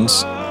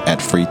submissions at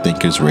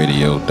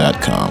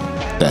freethinkersradio.com.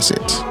 That's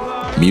it.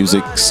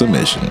 Music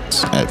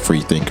submissions at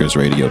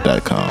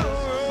freethinkersradio.com.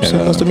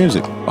 Send us the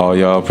music. All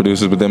y'all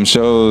producers with them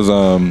shows,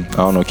 I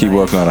don't know, keep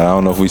working on it. I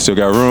don't know if we still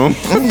got room.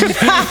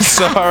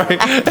 Sorry.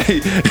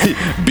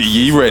 Be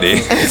ye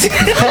ready.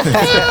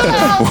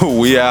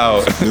 We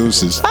out.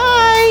 Deuces.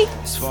 Bye.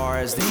 As far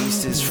as the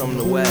east is from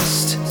the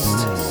west,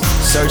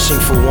 searching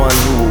for one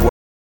who will.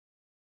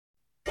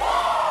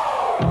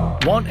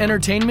 Want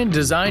entertainment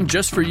designed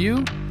just for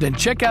you? Then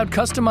check out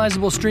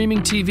customizable streaming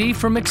TV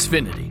from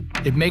Xfinity.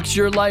 It makes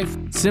your life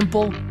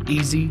simple,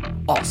 easy,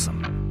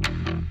 awesome.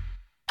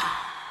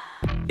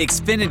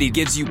 Xfinity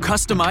gives you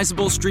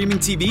customizable streaming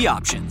TV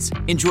options.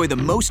 Enjoy the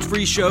most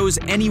free shows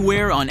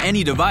anywhere on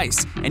any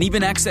device, and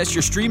even access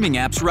your streaming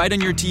apps right on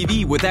your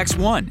TV with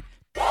X1.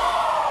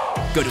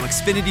 Go to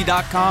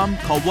Xfinity.com,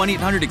 call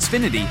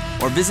 1-800-XFINITY,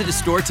 or visit a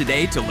store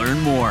today to learn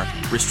more.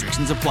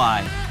 Restrictions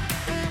apply.